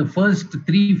standpoint, the first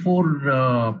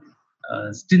 3-4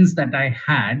 stints that I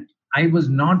had, I was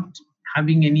not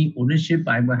having any ownership.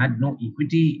 I had no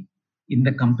equity in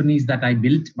the companies that I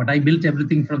built, but I built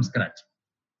everything from scratch.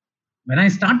 When I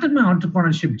started my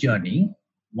entrepreneurship journey,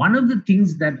 one of the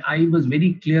things that I was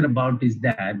very clear about is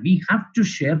that we have to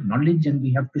share knowledge and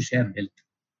we have to share wealth.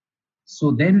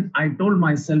 So then I told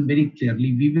myself very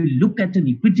clearly, we will look at an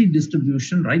equity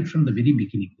distribution right from the very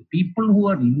beginning. The people who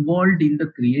are involved in the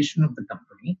creation of the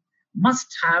company must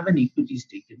have an equity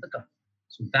stake in the company.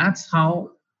 So that's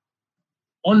how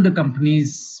all the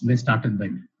companies were started by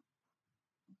me.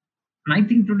 And I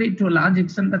think today, to a large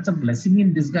extent, that's a blessing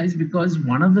in disguise because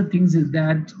one of the things is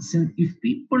that if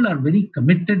people are very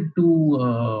committed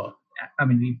to,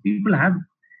 if people have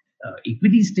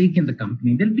equity stake in the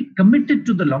company, they'll be committed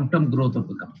to the long-term growth of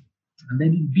the company. And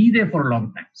they'll be there for a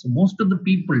long time. So most of the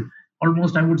people,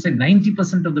 almost I would say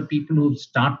 90% of the people who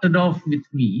started off with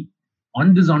me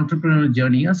on this entrepreneurial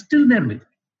journey are still there with me.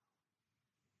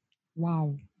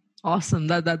 Wow. Awesome.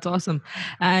 That's awesome.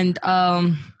 And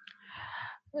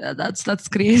that's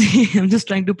crazy. I'm just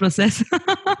trying to process.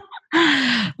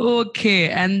 Okay.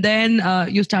 And then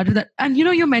you started that. And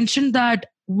you mentioned that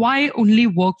why only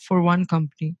work for one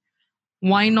company?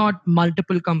 Why not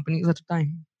multiple companies at a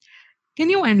time?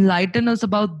 Can you enlighten us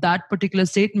about that particular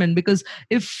statement? Because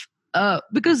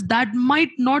because that might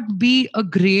not be a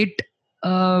great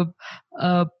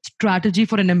strategy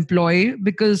for an employee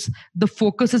because the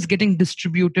focus is getting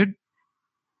distributed.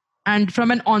 And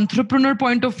from an entrepreneur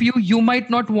point of view, you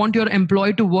might not want your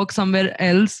employee to work somewhere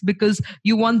else because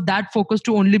you want that focus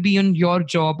to only be on your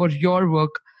job or your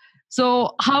work.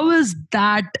 So how is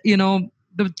that,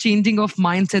 the changing of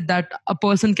mindset that a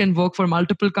person can work for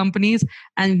multiple companies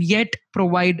and yet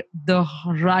provide the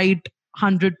right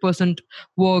 100%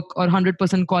 work or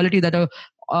 100% quality that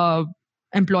a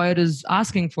employer is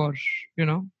asking for,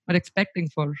 or expecting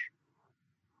for?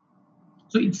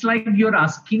 So it's like you're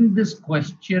asking this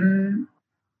question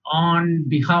on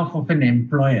behalf of an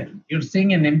employer. You're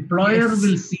saying an employer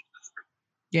will see risk.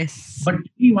 Yes. But tell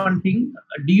me one thing,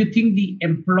 do you think the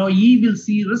employee will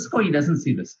see risk or he doesn't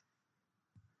see risk?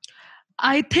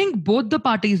 I think both the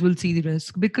parties will see the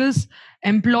risk because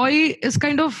employee is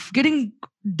kind of getting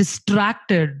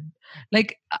distracted.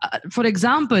 Like, for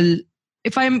example,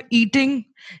 if I'm eating,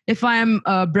 if I'm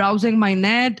browsing my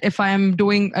net, if I'm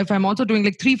also doing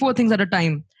like 3-4 things at a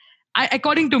time,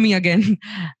 according to me again,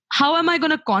 how am I going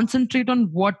to concentrate on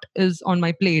what is on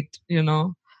my plate?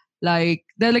 Like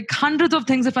there are like hundreds of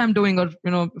things if I'm doing, or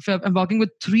if I'm working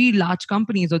with three large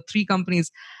companies or three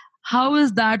companies, how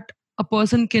is that a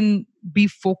person can be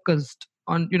focused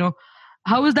on,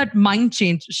 how is that mind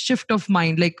change, shift of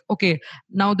mind? Like, okay,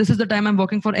 now this is the time I'm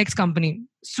working for X company,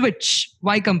 switch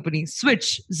Y company,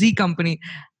 switch Z company.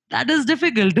 That is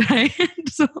difficult, right?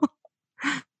 So,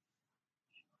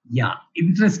 Yeah,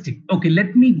 interesting. Okay,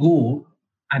 let me go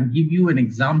and give you an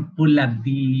example at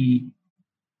the,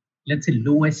 let's say,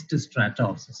 lowest strata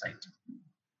of society.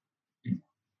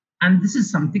 And this is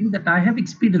something that I have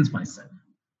experienced myself.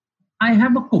 I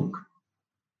have a cook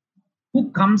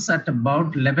who comes at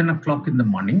about 11 o'clock in the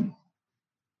morning,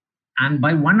 and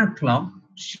by 1 o'clock,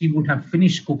 she would have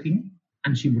finished cooking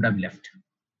and she would have left.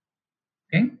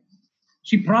 Okay.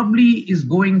 She probably is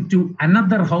going to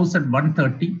another house at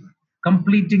 1:30,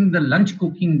 completing the lunch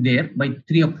cooking there by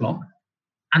 3 o'clock,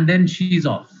 and then she's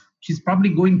off. She's probably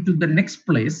going to the next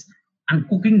place and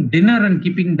cooking dinner and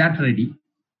keeping that ready.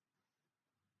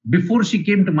 Before she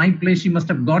came to my place, she must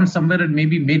have gone somewhere and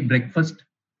maybe made breakfast.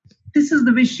 This is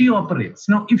the way she operates.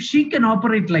 Now, if she can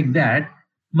operate like that,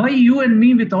 why you and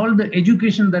me, with all the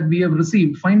education that we have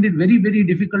received, find it very, very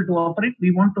difficult to operate?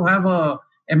 We want to have a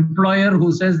employer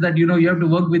who says that, you have to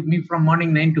work with me from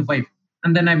morning 9 to 5,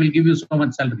 and then I will give you so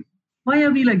much salary. Why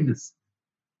are we like this?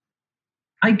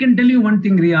 I can tell you one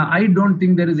thing, Ria. I don't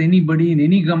think there is anybody in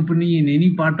any company in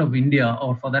any part of India,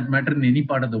 or for that matter in any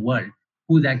part of the world,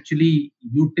 who's actually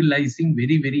utilizing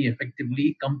very, very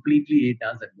effectively, completely 8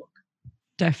 hours at work.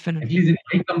 Definitely. At least in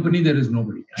my company, there is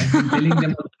nobody. I've been telling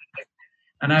them,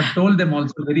 and I've told them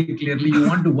also very clearly, you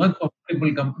want to work for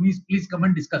multiple companies, please come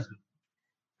and discuss with me.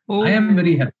 Oh. I am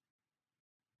very happy.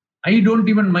 I don't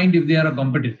even mind if they are a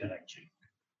competitor, actually.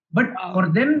 But for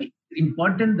them, it's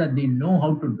important that they know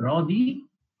how to draw the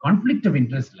conflict of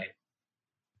interest line.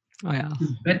 Oh, yeah.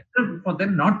 It's better for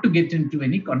them not to get into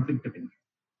any conflict of interest.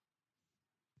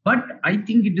 But I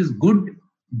think it is good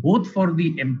both for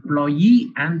the employee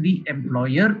and the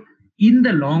employer in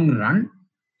the long run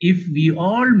if we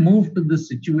all move to the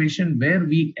situation where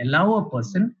we allow a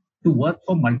person to work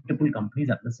for multiple companies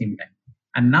at the same time.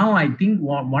 And now I think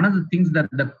one of the things that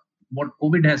what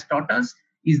COVID has taught us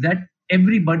is that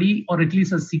everybody, or at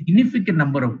least a significant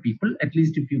number of people, at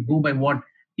least if you go by what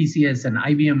TCS and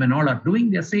IBM and all are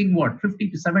doing, they're saying what 50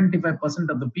 to 75%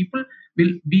 of the people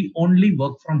will be only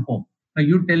work from home. Now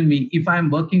you tell me, if I'm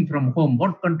working from home,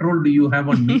 what control do you have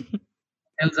on me?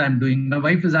 Else I'm doing. My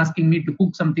wife is asking me to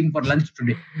cook something for lunch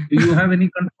today. Do you have any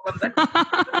control on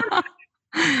that?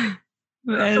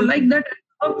 Well, so like that,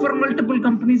 I work for multiple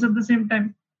companies at the same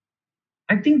time.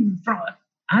 I think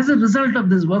as a result of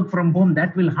this work from home,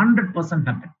 that will 100%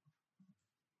 happen.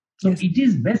 So yes, it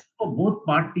is best for both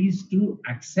parties to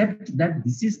accept that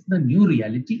this is the new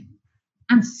reality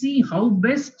and see how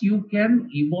best you can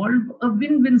evolve a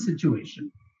win-win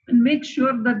situation and make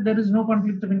sure that there is no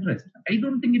conflict of interest. I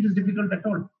don't think it is difficult at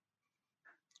all.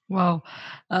 Wow.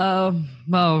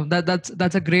 Wow.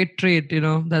 That's a great trait,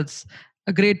 that's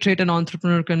a great trait an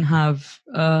entrepreneur can have.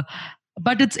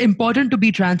 But it's important to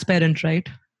be transparent, right?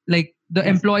 Like the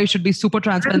employee should be super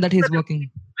transparent that he's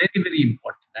working. Very, very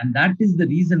important. And that is the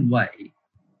reason why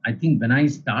I think when I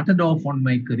started off on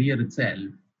my career itself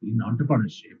in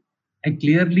entrepreneurship, I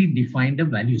clearly defined a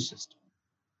value system.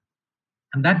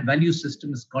 And that value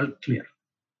system is called CLEAR.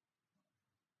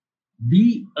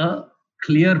 Be a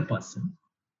clear person.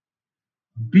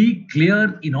 Be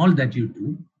clear in all that you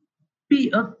do. Be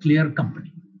a clear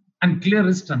company. And clear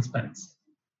is transparency.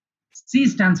 C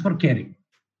stands for caring.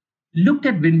 Look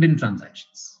at win-win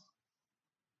transactions.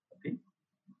 Okay.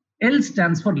 L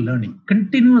stands for learning.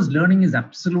 Continuous learning is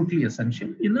absolutely essential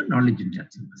in the knowledge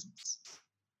intensive business.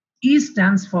 E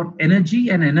stands for energy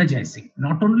and energizing.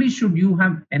 Not only should you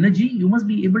have energy, you must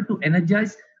be able to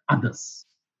energize others.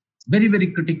 Very,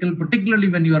 very critical, particularly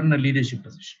when you are in a leadership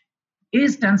position. A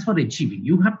stands for achieving.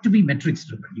 You have to be metrics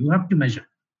driven. You have to measure.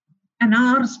 And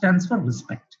R stands for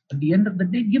respect. At the end of the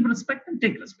day, give respect and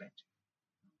take respect.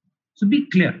 So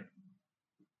be clear.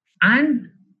 And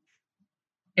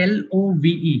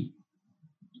LOVE.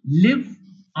 Live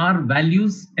our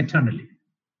values eternally.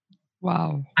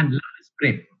 Wow. And love is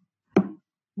great.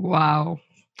 Wow.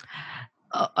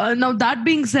 Now, that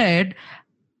being said,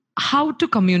 how to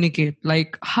communicate?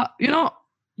 Like, how,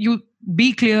 you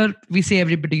be clear, we say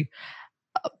everybody.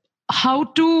 How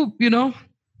to,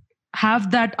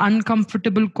 have that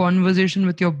uncomfortable conversation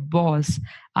with your boss,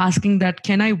 asking that,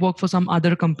 can I work for some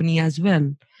other company as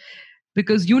well?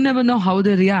 Because you never know how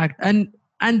they react. And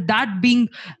that being,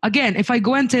 again, if I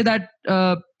go and say that,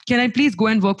 can I please go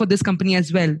and work for this company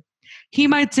as well? He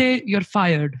might say, you're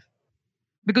fired.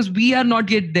 because we are not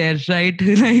yet there, right?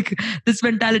 Like this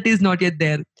mentality is not yet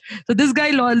there. So this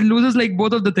guy loses like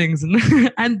both of the things.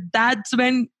 And that's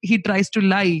when he tries to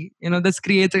lie. This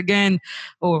creates again,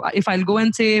 oh, if I'll go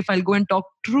and say, if I'll go and talk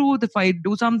truth, if I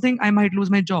do something, I might lose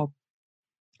my job.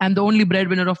 I'm the only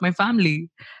breadwinner of my family.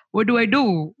 What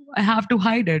do? I have to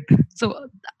hide it. So,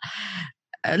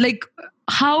 like,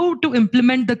 how to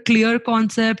implement the clear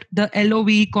concept, the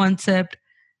LOV concept,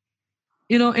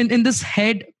 in this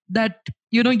head, that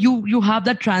you have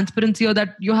that transparency, or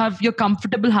that you're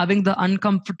comfortable having the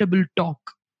uncomfortable talk.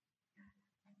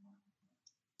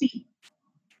 See,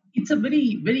 it's a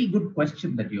very, very good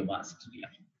question that you've asked, Ria.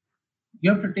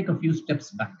 You have to take a few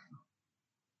steps back.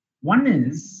 One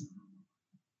is,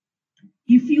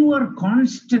 if you are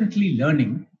constantly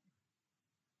learning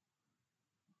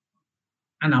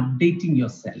and updating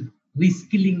yourself,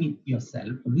 reskilling yourself,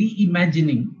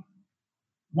 reimagining,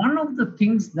 one of the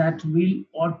things that will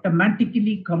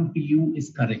automatically come to you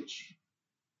is courage.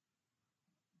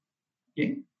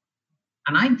 Okay?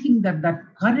 And I think that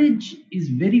courage is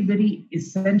very, very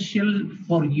essential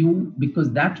for you,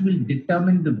 because that will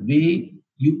determine the way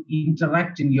you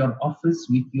interact in your office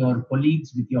with your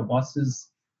colleagues, with your bosses,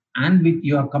 and with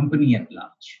your company at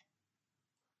large.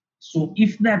 So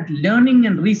if that learning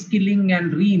and reskilling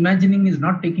and reimagining is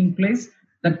not taking place,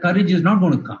 that courage is not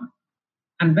going to come.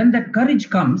 And when that courage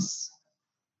comes,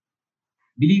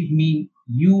 believe me,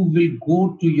 you will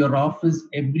go to your office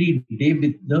every day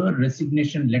with the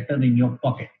resignation letter in your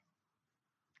pocket.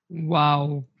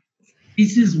 Wow.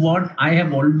 This is what I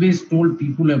have always told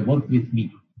people who have worked with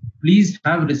me. Please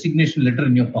have a resignation letter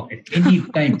in your pocket.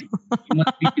 Anytime. You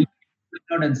must be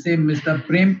out and say, Mr.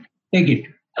 Prem, take it.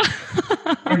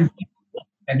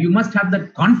 And you must have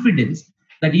that confidence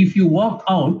that if you walk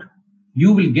out,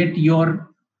 you will get your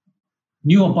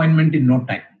new appointment in no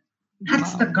time.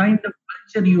 That's the kind of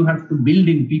culture you have to build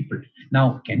in people.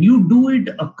 Now, can you do it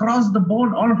across the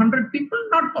board, all 100 people?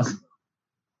 Not possible.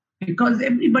 Because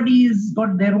everybody has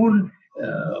got their own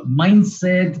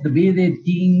mindset, the way they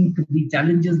think, the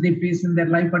challenges they face in their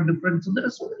life are different. So there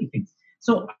are so many things.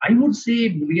 So I would say,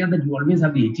 Ria, that you always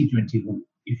have the 80-20 rule.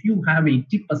 If you have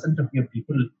 80% of your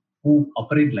people who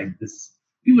operate like this,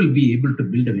 you will be able to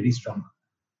build a very strong.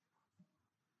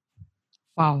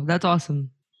 Wow, that's awesome.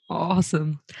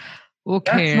 Awesome.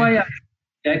 Okay. That's why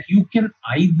that you can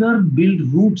either build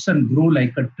roots and grow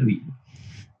like a tree,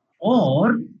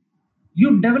 or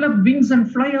you develop wings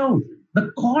and fly out.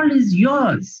 The call is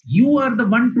yours. You are the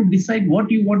one to decide what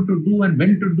you want to do and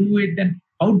when to do it and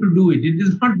how to do it. It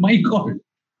is not my call.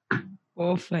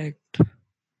 Perfect.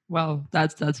 Wow,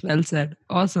 that's well said.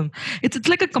 Awesome. It's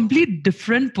like a complete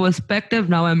different perspective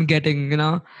now I'm getting,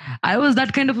 I was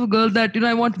that kind of a girl that,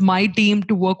 I want my team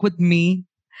to work with me.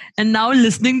 And now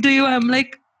listening to you, I'm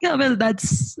like, yeah, well,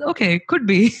 that's okay. Could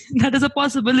be. That is a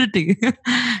possibility.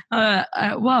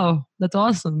 Wow, that's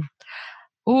awesome.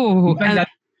 Oh, in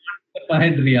fact,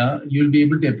 ahead, Ria, you'll be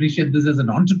able to appreciate this as an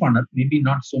entrepreneur, maybe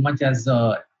not so much as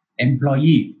an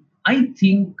employee. I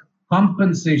think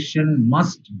compensation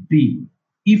must be,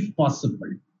 if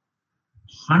possible,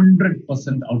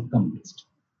 100% outcome based.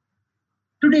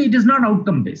 Today, it is not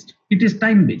outcome based, it is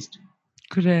time based.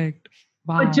 Correct.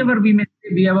 Wow. Whichever we may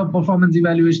say, we have a performance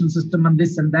evaluation system and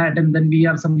this and that, and then we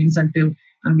have some incentive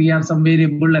and we have some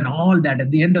variable and all that.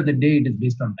 At the end of the day, it is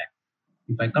based on that.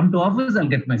 If I come to office, I'll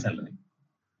get my salary.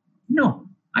 No,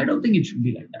 I don't think it should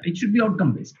be like that. It should be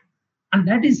outcome based. And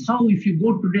that is how, if you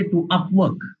go today to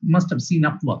Upwork, you must have seen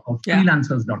Upwork or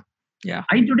freelancers.com. Yeah.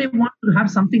 I today want to have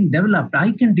something developed.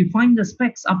 I can define the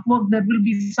specs. Upwork, there will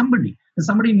be somebody. There's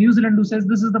somebody in New Zealand who says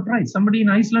this is the price. Somebody in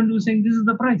Iceland who's saying this is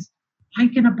the price. I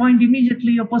can appoint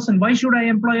immediately a person. Why should I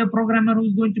employ a programmer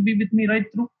who's going to be with me right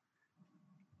through?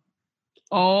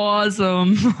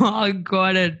 Awesome. I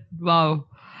got it. Wow.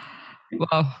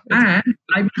 Wow. And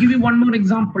I will give you one more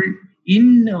example.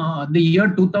 In the year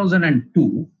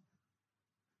 2002,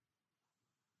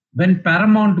 when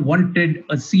Paramount wanted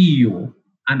a CEO,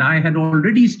 and I had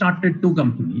already started 2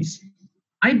 companies,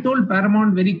 I told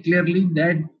Paramount very clearly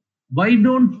that, why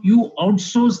don't you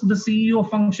outsource the CEO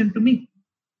function to me?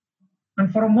 And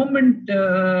for a moment,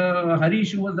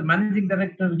 Harish, who was the managing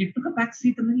director, he took a back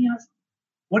seat and then he asked,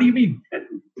 what do you mean?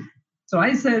 So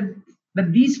I said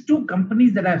that these 2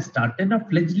 companies that I've started are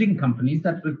fledgling companies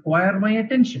that require my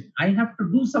attention. I have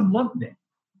to do some work there.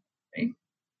 Right?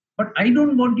 But I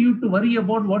don't want you to worry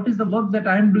about what is the work that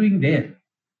I'm doing there.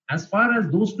 As far as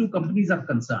those 2 companies are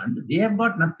concerned, they have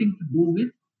got nothing to do with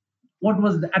what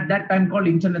was at that time called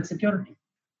internet security.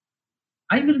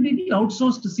 I will be the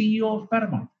outsourced CEO of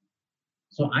Paramount.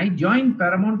 So I joined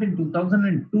Paramount in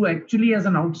 2002 actually as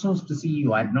an outsourced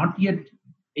CEO. I had not yet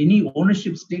any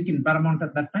ownership stake in Paramount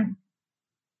at that time.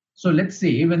 So let's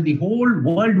say when the whole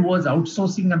world was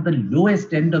outsourcing at the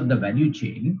lowest end of the value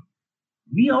chain,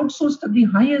 we outsourced at the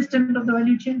highest end of the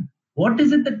value chain. What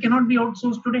is it that cannot be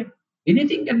outsourced today?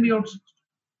 Anything can be outsourced.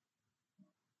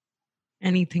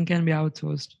 Anything can be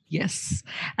outsourced. Yes.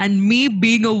 And me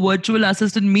being a virtual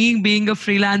assistant, me being a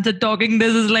freelancer talking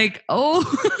this is like, oh,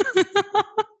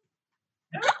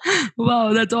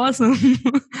 wow, that's awesome.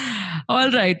 All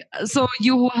right. So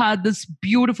you had this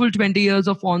beautiful 20 years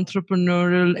of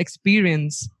entrepreneurial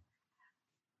experience.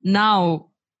 Now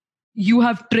you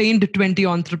have trained 20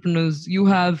 entrepreneurs. You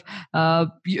have,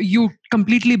 you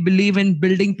completely believe in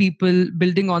building people,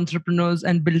 building entrepreneurs,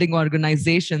 and building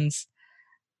organizations.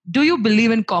 Do you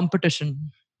believe in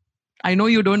competition? I know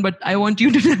you don't, but I want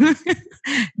you to.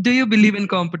 Do you believe in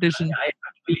competition? I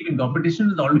believe in competition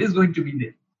is always going to be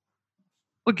there.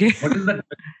 Okay. What does that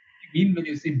mean when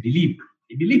you say believe?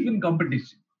 I believe in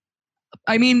competition.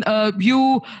 I mean, are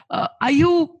you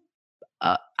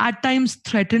at times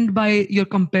threatened by your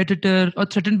competitor or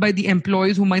threatened by the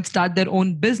employees who might start their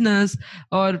own business,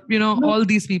 or No. all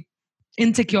these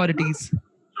insecurities?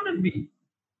 Shouldn't be.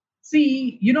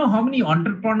 See, you know how many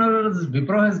entrepreneurs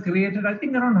Wipro has created? I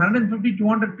think around 150,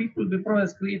 200 people Wipro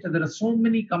has created. There are so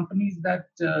many companies that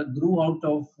grew out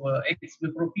of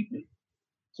ex-Wipro people.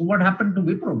 So what happened to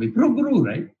Wipro? Wipro grew,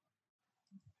 right?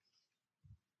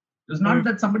 It's not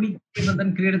that somebody came and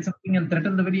then created something and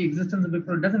threatened the very existence of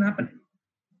Wipro. It doesn't happen.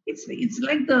 It's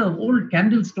like the old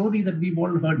candle story that we've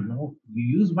all heard. No,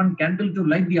 you use one candle to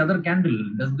light the other candle.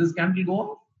 Does this candle go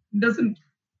off? It doesn't.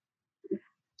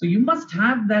 So you must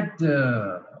have that,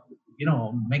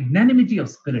 magnanimity of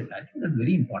spirit. I think that's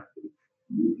very important.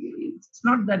 It's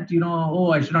not that, oh,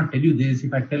 I should not tell you this.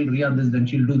 If I tell Ria this, then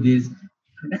she'll do this.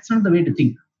 That's not the way to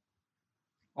think.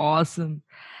 Awesome.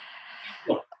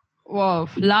 Wow.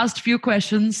 Last few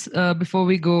questions before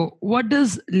we go. What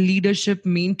does leadership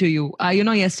mean to you?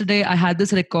 Yesterday I had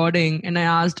this recording and I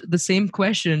asked the same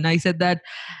question. I said that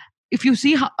if you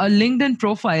see LinkedIn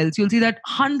profiles, you'll see that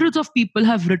hundreds of people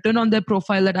have written on their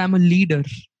profile that I'm a leader.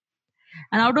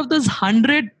 And out of those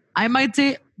 100, I might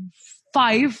say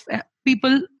five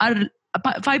people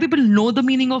know the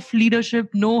meaning of leadership,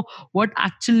 know what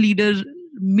actual leader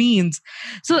means.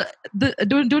 So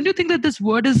don't you think that this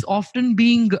word is often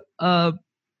being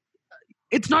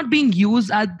it's not being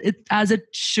used as it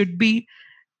should be?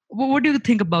 What do you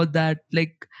think about that?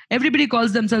 Like, everybody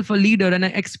calls themselves a leader and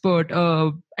an expert,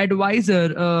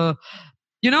 advisor,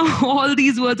 all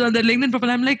these words on their LinkedIn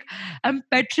profile. I'm like, I'm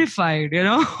petrified,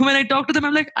 when I talk to them,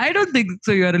 I'm like, I don't think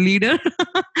so you're a leader.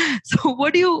 So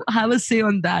what do you have a say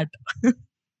on that?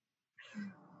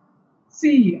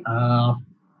 See, I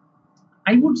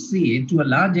would say to a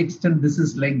large extent, this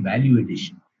is like value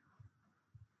addition.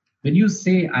 When you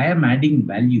say I am adding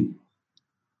value,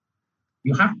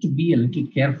 you have to be a little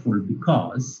careful,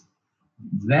 because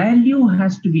value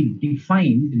has to be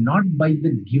defined not by the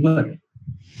giver,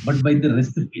 but by the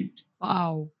recipient.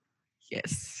 Wow.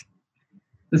 Yes.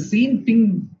 The same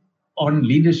thing on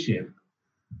leadership.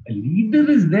 A leader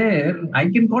is there. I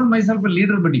can call myself a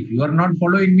leader, but if you are not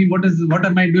following me, what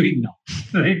am I doing now?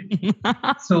 Right?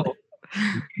 So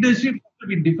leadership has to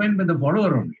be defined by the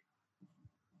follower only.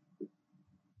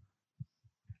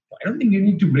 I don't think you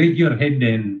need to break your head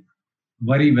and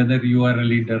worry whether you are a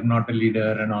leader, not a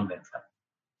leader, and all that stuff.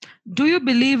 Do you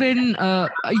believe in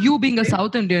you being a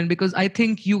South Indian? Because I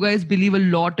think you guys believe a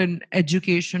lot in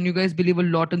education. You guys believe a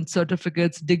lot in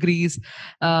certificates, degrees.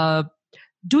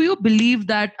 Do you believe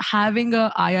that having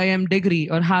a IIM degree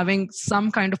or having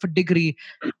some kind of a degree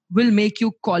will make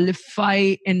you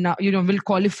qualify will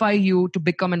qualify you to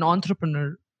become an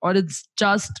entrepreneur? Or it's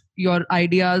just your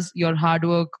ideas, your hard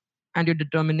work, and your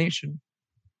determination?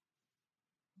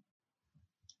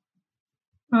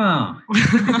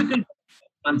 Difficult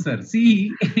answer.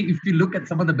 See, if you look at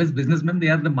some of the best businessmen, they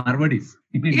are the Marwadis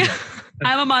in India. Yeah,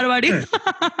 I'm a Marwadi.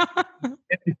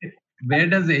 Where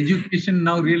does education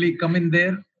now really come in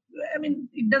there? I mean,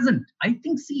 it doesn't. I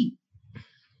think, see,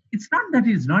 it's not that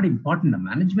it's not important. The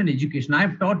management education,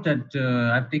 I've taught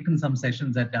I've taken some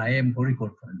sessions at IIM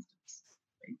Kozhikode, for instance.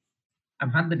 Right?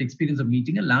 I've had that experience of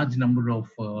meeting a large number of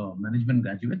management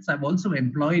graduates. I've also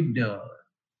employed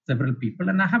several people,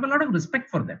 and I have a lot of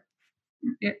respect for them.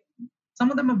 Yeah,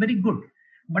 some of them are very good.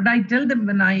 But I tell them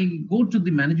when I go to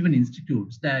the management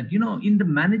institutes that, in the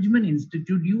management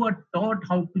institute, you are taught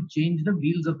how to change the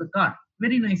wheels of the car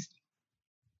very nicely.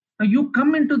 Now you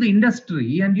come into the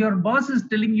industry and your boss is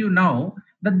telling you now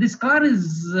that this car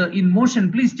is in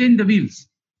motion, please change the wheels.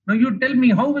 Now you tell me,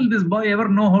 how will this boy ever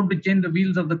know how to change the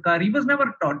wheels of the car? He was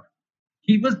never taught.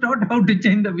 He was taught how to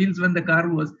change the wheels when the car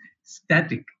was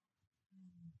static.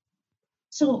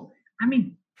 So, I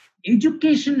mean,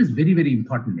 education is very, very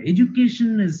important.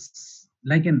 Education is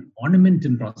like an ornament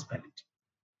in prosperity,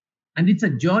 and it's a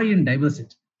joy in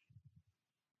diversity.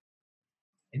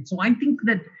 And so I think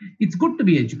that it's good to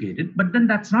be educated, but then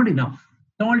that's not enough.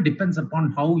 It all depends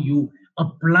upon how you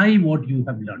apply what you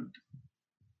have learned.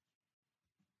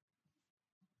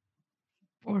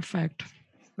 Perfect.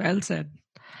 Well said.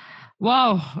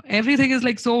 Wow, everything is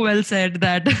like so well said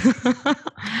that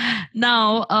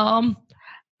now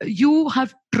you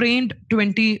have trained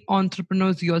 20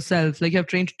 entrepreneurs yourself. Like you have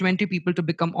trained 20 people to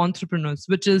become entrepreneurs,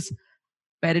 which is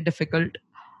very difficult.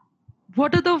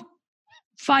 What are the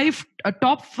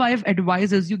top five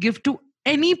advices you give to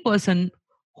any person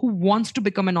who wants to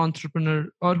become an entrepreneur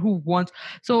or who wants?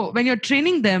 So when you're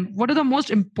training them, what are the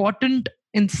most important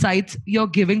insights you're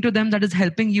giving to them that is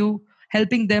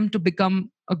helping them to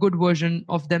become a good version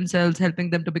of themselves, helping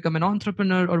them to become an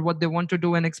entrepreneur or what they want to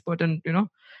do, an expert, and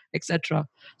etc.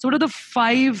 So what are the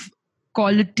five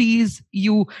qualities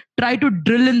you try to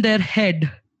drill in their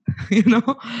head,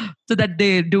 so that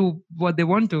they do what they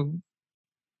want to?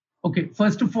 Okay,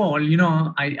 first of all,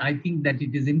 I think that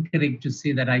it is incorrect to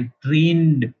say that I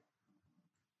trained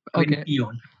 20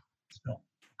 on. No,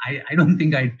 I don't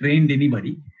think I trained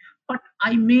anybody, but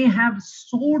I may have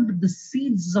sowed the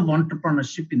seeds of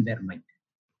entrepreneurship in their mind.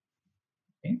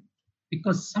 Okay?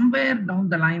 Because somewhere down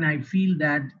the line, I feel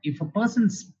that if a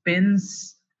person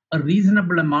spends a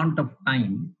reasonable amount of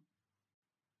time,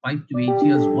 5 to 8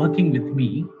 years working with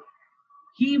me,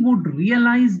 he would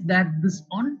realize that this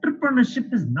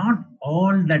entrepreneurship is not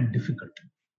all that difficult.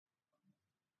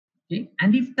 Okay?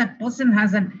 And if that person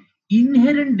has an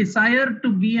inherent desire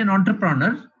to be an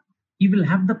entrepreneur, he will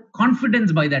have the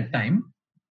confidence by that time.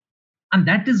 And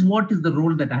that is what is the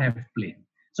role that I have played.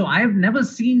 So I have never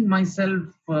seen myself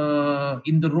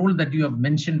in the role that you have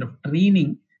mentioned of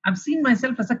training. I've seen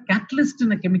myself as a catalyst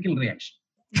in a chemical reaction.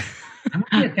 I'm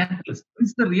only a catalyst.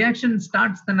 Once the reaction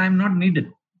starts, then I'm not needed.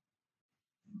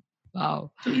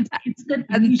 Wow. So it's that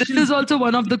and this is also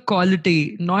one of the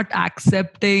quality, not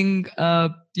accepting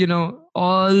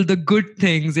all the good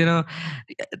things.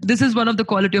 This is one of the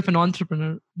quality of an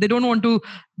entrepreneur. They don't want to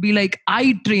be like,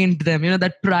 I trained them,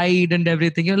 that pride and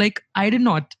everything. You're like, I did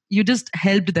not, you just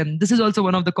helped them. This is also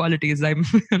one of the qualities.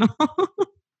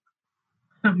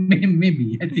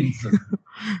 Maybe, I think so.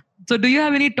 So do you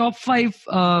have any top five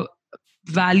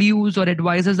values or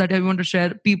advices that you want to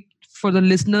share for the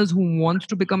listeners who want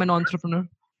to become an entrepreneur?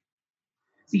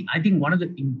 See, I think one of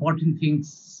the important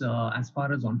things as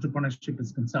far as entrepreneurship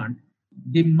is concerned,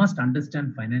 they must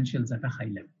understand financials at a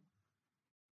high level.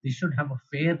 They should have a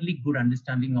fairly good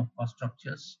understanding of cost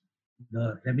structures,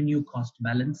 the revenue cost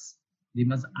balance. They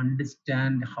must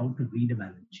understand how to read a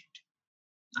balance sheet.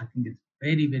 I think it's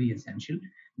very, very essential.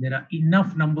 There are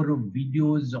enough number of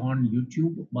videos on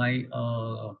YouTube by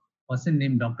a person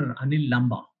named Dr. Anil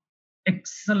Lamba.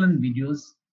 Excellent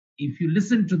videos. If you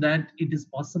listen to that, it is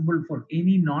possible for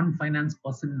any non-finance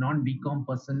person, non-BCom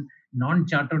person,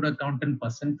 non-chartered accountant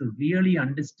person to really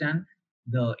understand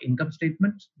the income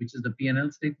statement, which is the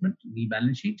P&L statement, the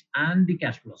balance sheet, and the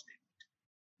cash flow statement.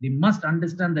 They must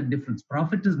understand the difference.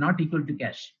 Profit is not equal to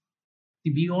cash.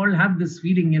 See, we all have this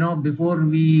feeling, before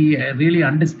we really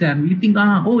understand, we think,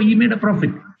 he made a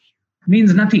profit.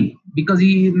 Means nothing because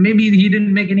maybe he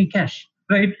didn't make any cash,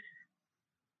 right?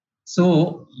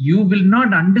 So you will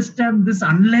not understand this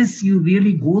unless you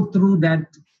really go through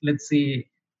that, let's say,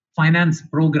 finance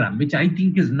program, which I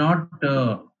think is not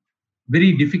a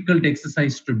very difficult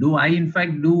exercise to do. I, in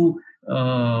fact, do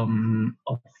a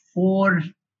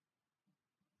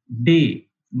 4-day.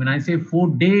 When I say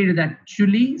 4-day, it's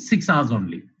actually 6 hours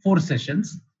only, 4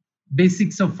 sessions,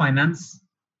 basics of finance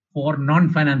for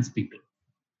non-finance people.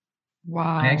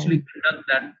 Wow. I actually conduct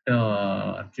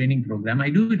that training program. I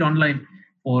do it online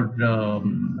for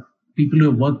people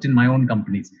who have worked in my own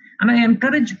companies. And I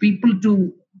encourage people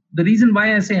to, the reason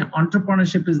why I say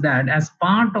entrepreneurship is that as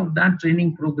part of that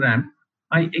training program,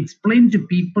 I explain to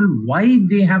people why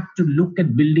they have to look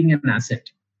at building an asset.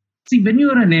 See, when you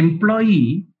are an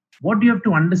employee, what you have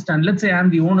to understand, let's say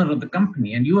I'm the owner of the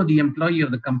company and you are the employee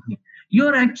of the company. You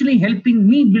are actually helping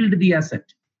me build the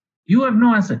asset. You have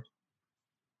no asset.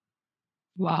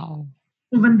 Wow.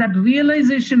 So when that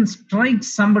realization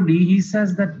strikes somebody, he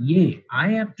says that, yeah, I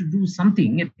have to do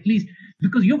something at least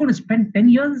because you're going to spend 10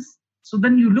 years. So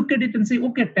then you look at it and say,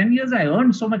 okay, 10 years, I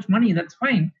earned so much money. That's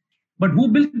fine. But who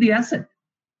built the asset?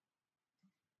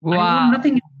 Wow. I own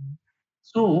nothing.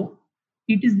 So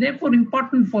it is therefore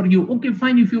important for you. Okay,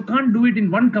 fine. If you can't do it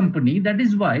in one company, that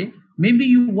is why maybe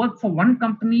you work for one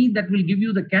company that will give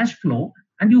you the cash flow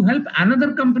and you help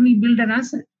another company build an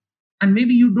asset. And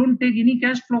maybe you don't take any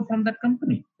cash flow from that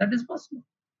company. That is possible.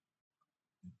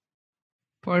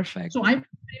 Perfect. So I would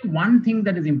say one thing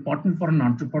that is important for an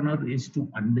entrepreneur is to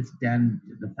understand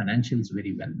the financials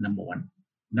very well, number one.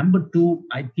 Number two,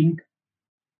 I think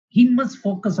he must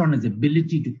focus on his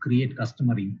ability to create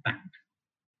customer impact.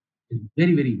 It's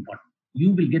very, very important.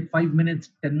 You will get 5 minutes,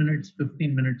 10 minutes,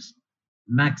 15 minutes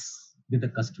max with a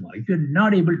customer. If you're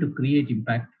not able to create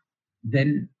impact,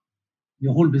 then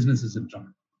your whole business is in trouble.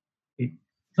 Okay.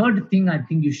 Third thing, I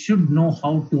think you should know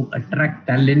how to attract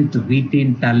talent,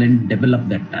 retain talent, develop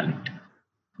that talent.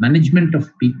 Management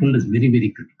of people is very, very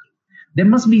critical. There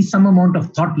must be some amount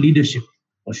of thought leadership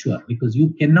for sure, because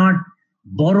you cannot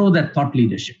borrow that thought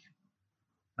leadership.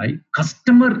 Right?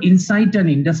 Customer insight and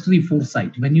industry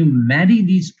foresight. When you marry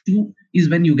these two, is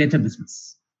when you get a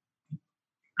business.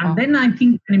 And then I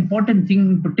think an important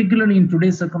thing, particularly in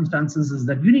today's circumstances, is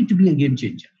that you need to be a game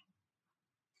changer.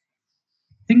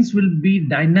 Things will be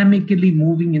dynamically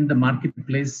moving in the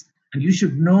marketplace, and you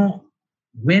should know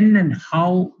when and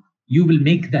how you will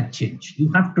make that change.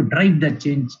 You have to drive that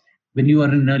change when you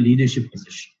are in a leadership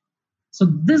position. So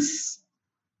this,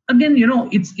 again,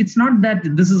 it's not that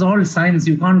this is all science.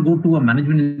 You can't go to a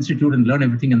management institute and learn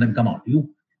everything and then come out.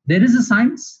 There is a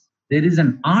science, there is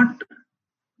an art,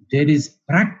 there is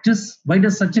practice. Why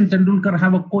does Sachin Tendulkar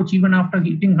have a coach even after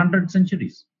hitting 100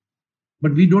 centuries?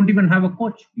 But we don't even have a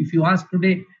coach. If you ask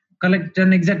today, collect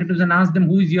 10 executives and ask them,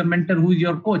 who is your mentor, who is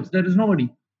your coach? There is nobody.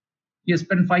 You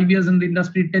spent 5 years in the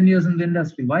industry, 10 years in the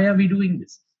industry. Why are we doing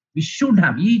this? We should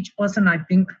have. Each person, I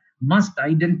think, must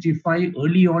identify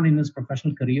early on in his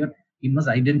professional career. He must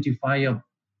identify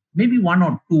maybe one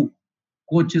or two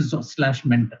coaches or /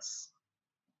 mentors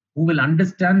who will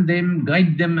understand them,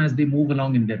 guide them as they move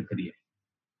along in their career.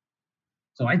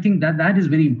 So I think that is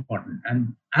very important.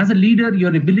 And as a leader,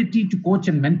 your ability to coach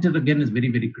and mentor again is very,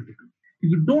 very critical.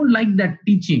 If you don't like that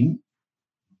teaching,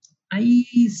 I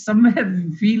somewhere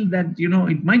feel that,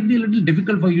 it might be a little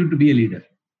difficult for you to be a leader.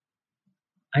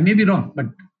 I may be wrong, but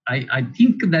I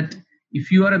think that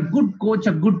if you are a good coach,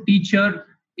 a good teacher,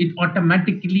 it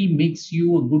automatically makes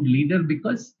you a good leader,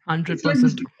 because 100%. It's like the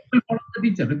people follow the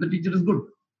teacher if the teacher is good.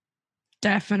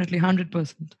 Definitely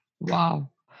 100%.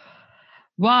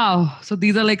 Wow. So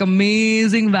these are like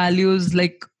amazing values,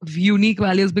 like unique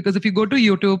values, because if you go to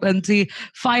YouTube and see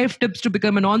 5 tips to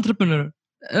become an entrepreneur,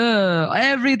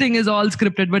 everything is all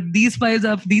scripted, but these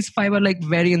five are like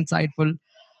very insightful.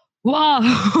 Wow.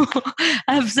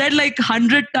 I've said like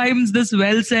 100 times this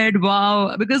well said.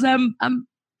 Wow. Because I'm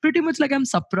pretty much like I'm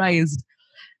surprised.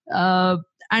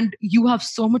 And you have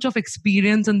so much of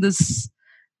experience in this.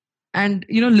 And,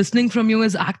 listening from you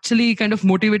is actually kind of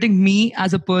motivating me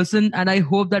as a person. And I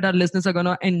hope that our listeners are going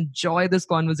to enjoy this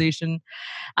conversation.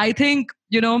 I think,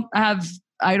 I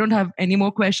don't have any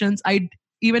more questions.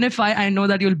 Even if I know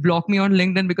that you'll block me on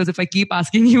LinkedIn, because if I keep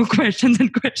asking you questions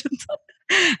and questions.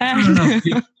 No.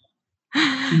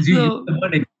 Since you used the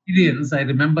word experience, I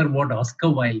remember what Oscar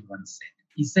Wilde once said.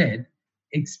 He said,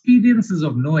 experience is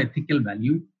of no ethical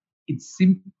value. It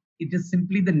is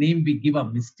simply the name we give our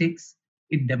mistakes.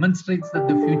 It demonstrates that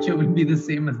the future will be the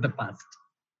same as the past.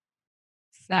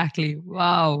 Exactly.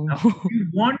 Wow. Now, if you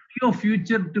want your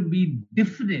future to be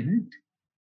different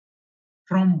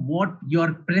from what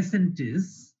your present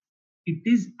is, it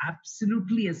is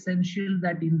absolutely essential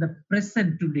that in the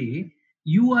present today,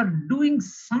 you are doing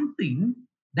something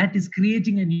that is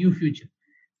creating a new future.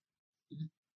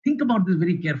 Think about this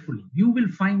very carefully. You will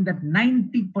find that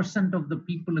 90% of the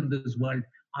people in this world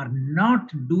are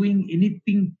not doing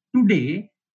anything today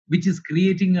which is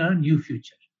creating a new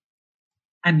future.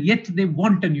 And yet they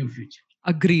want a new future.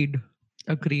 Agreed.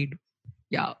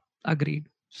 Yeah, agreed.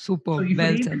 Super. So if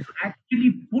well you're said. able to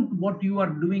actually put what you are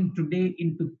doing today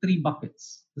into 3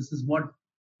 buckets, this is what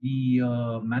the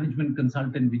management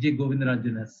consultant Vijay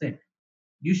Govindarajan has said.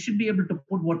 You should be able to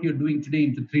put what you're doing today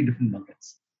into 3 different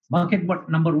buckets. Bucket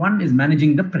number 1 is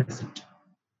managing the present.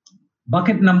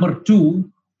 Bucket number 2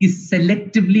 is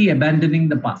selectively abandoning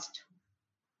the past.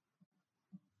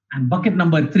 And bucket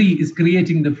number 3 is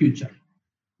creating the future.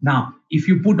 Now, if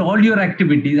you put all your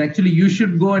activities, actually you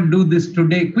should go and do this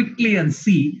today quickly and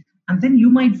see, and then you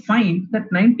might find that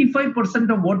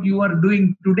 95% of what you are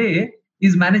doing today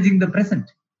is managing the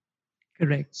present.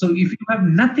 Correct. So if you have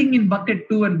nothing in bucket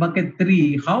 2 and bucket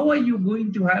 3, how are you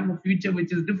going to have a future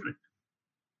which is different?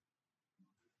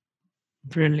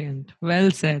 Brilliant.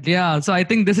 Well said. Yeah. So I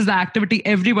think this is the activity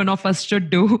every one of us should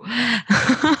do.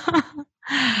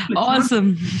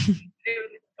 Awesome.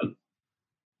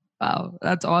 Wow,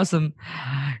 that's awesome.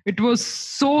 It was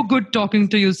so good talking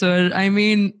to you, sir. I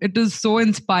mean, it is so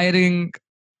inspiring.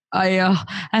 I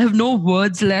have no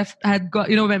words left. I had got,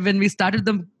 when we started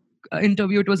the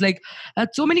interview, it was like, I had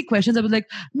so many questions. I was like,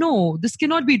 no, this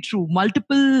cannot be true.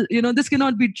 Multiple, this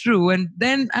cannot be true. And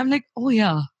then I'm like, oh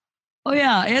yeah,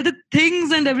 the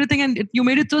things and everything. And you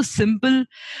made it so simple.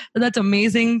 That's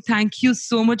amazing. Thank you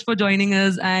so much for joining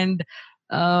us. And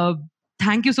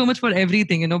thank you so much for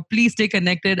everything. Please stay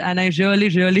connected. And I really,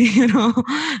 really, really,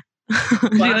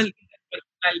 I'll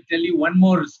tell you one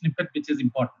more snippet which is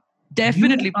important.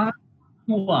 Definitely.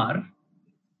 You are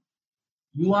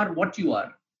what you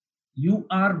are. You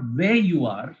are where you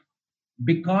are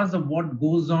because of what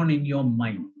goes on in your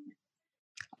mind.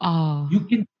 You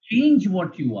can change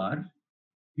what you are.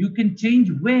 You can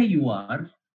change where you are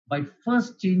by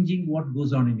first changing what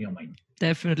goes on in your mind.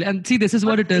 Definitely. And see, this is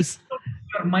what it is.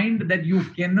 Your mind that you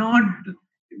cannot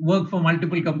work for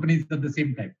multiple companies at the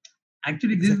same time.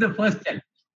 Actually, this is the first step.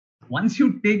 Once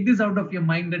you take this out of your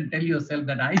mind and tell yourself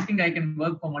that I think I can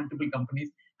work for multiple companies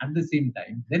at the same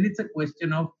time, then it's a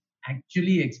question of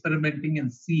actually experimenting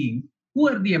and seeing who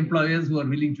are the employers who are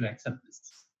willing to accept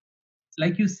this.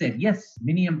 Like you said, yes,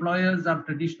 many employers are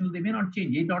traditional. They may not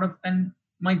change. 8 out of 10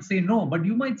 might say no, but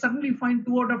you might suddenly find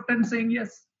 2 out of 10 saying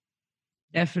yes.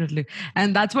 Definitely.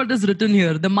 And that's what is written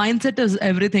here. The mindset is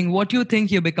everything. What you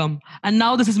think, you become. And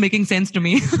now this is making sense to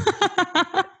me.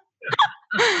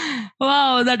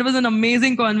 Wow, that was an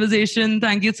amazing conversation.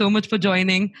 Thank you so much for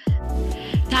joining.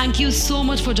 Thank you so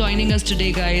much for joining us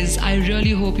today, guys. I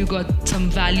really hope you got some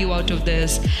value out of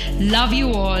this. Love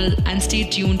you all and stay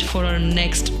tuned for our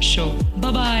next show.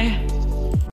 Bye-bye.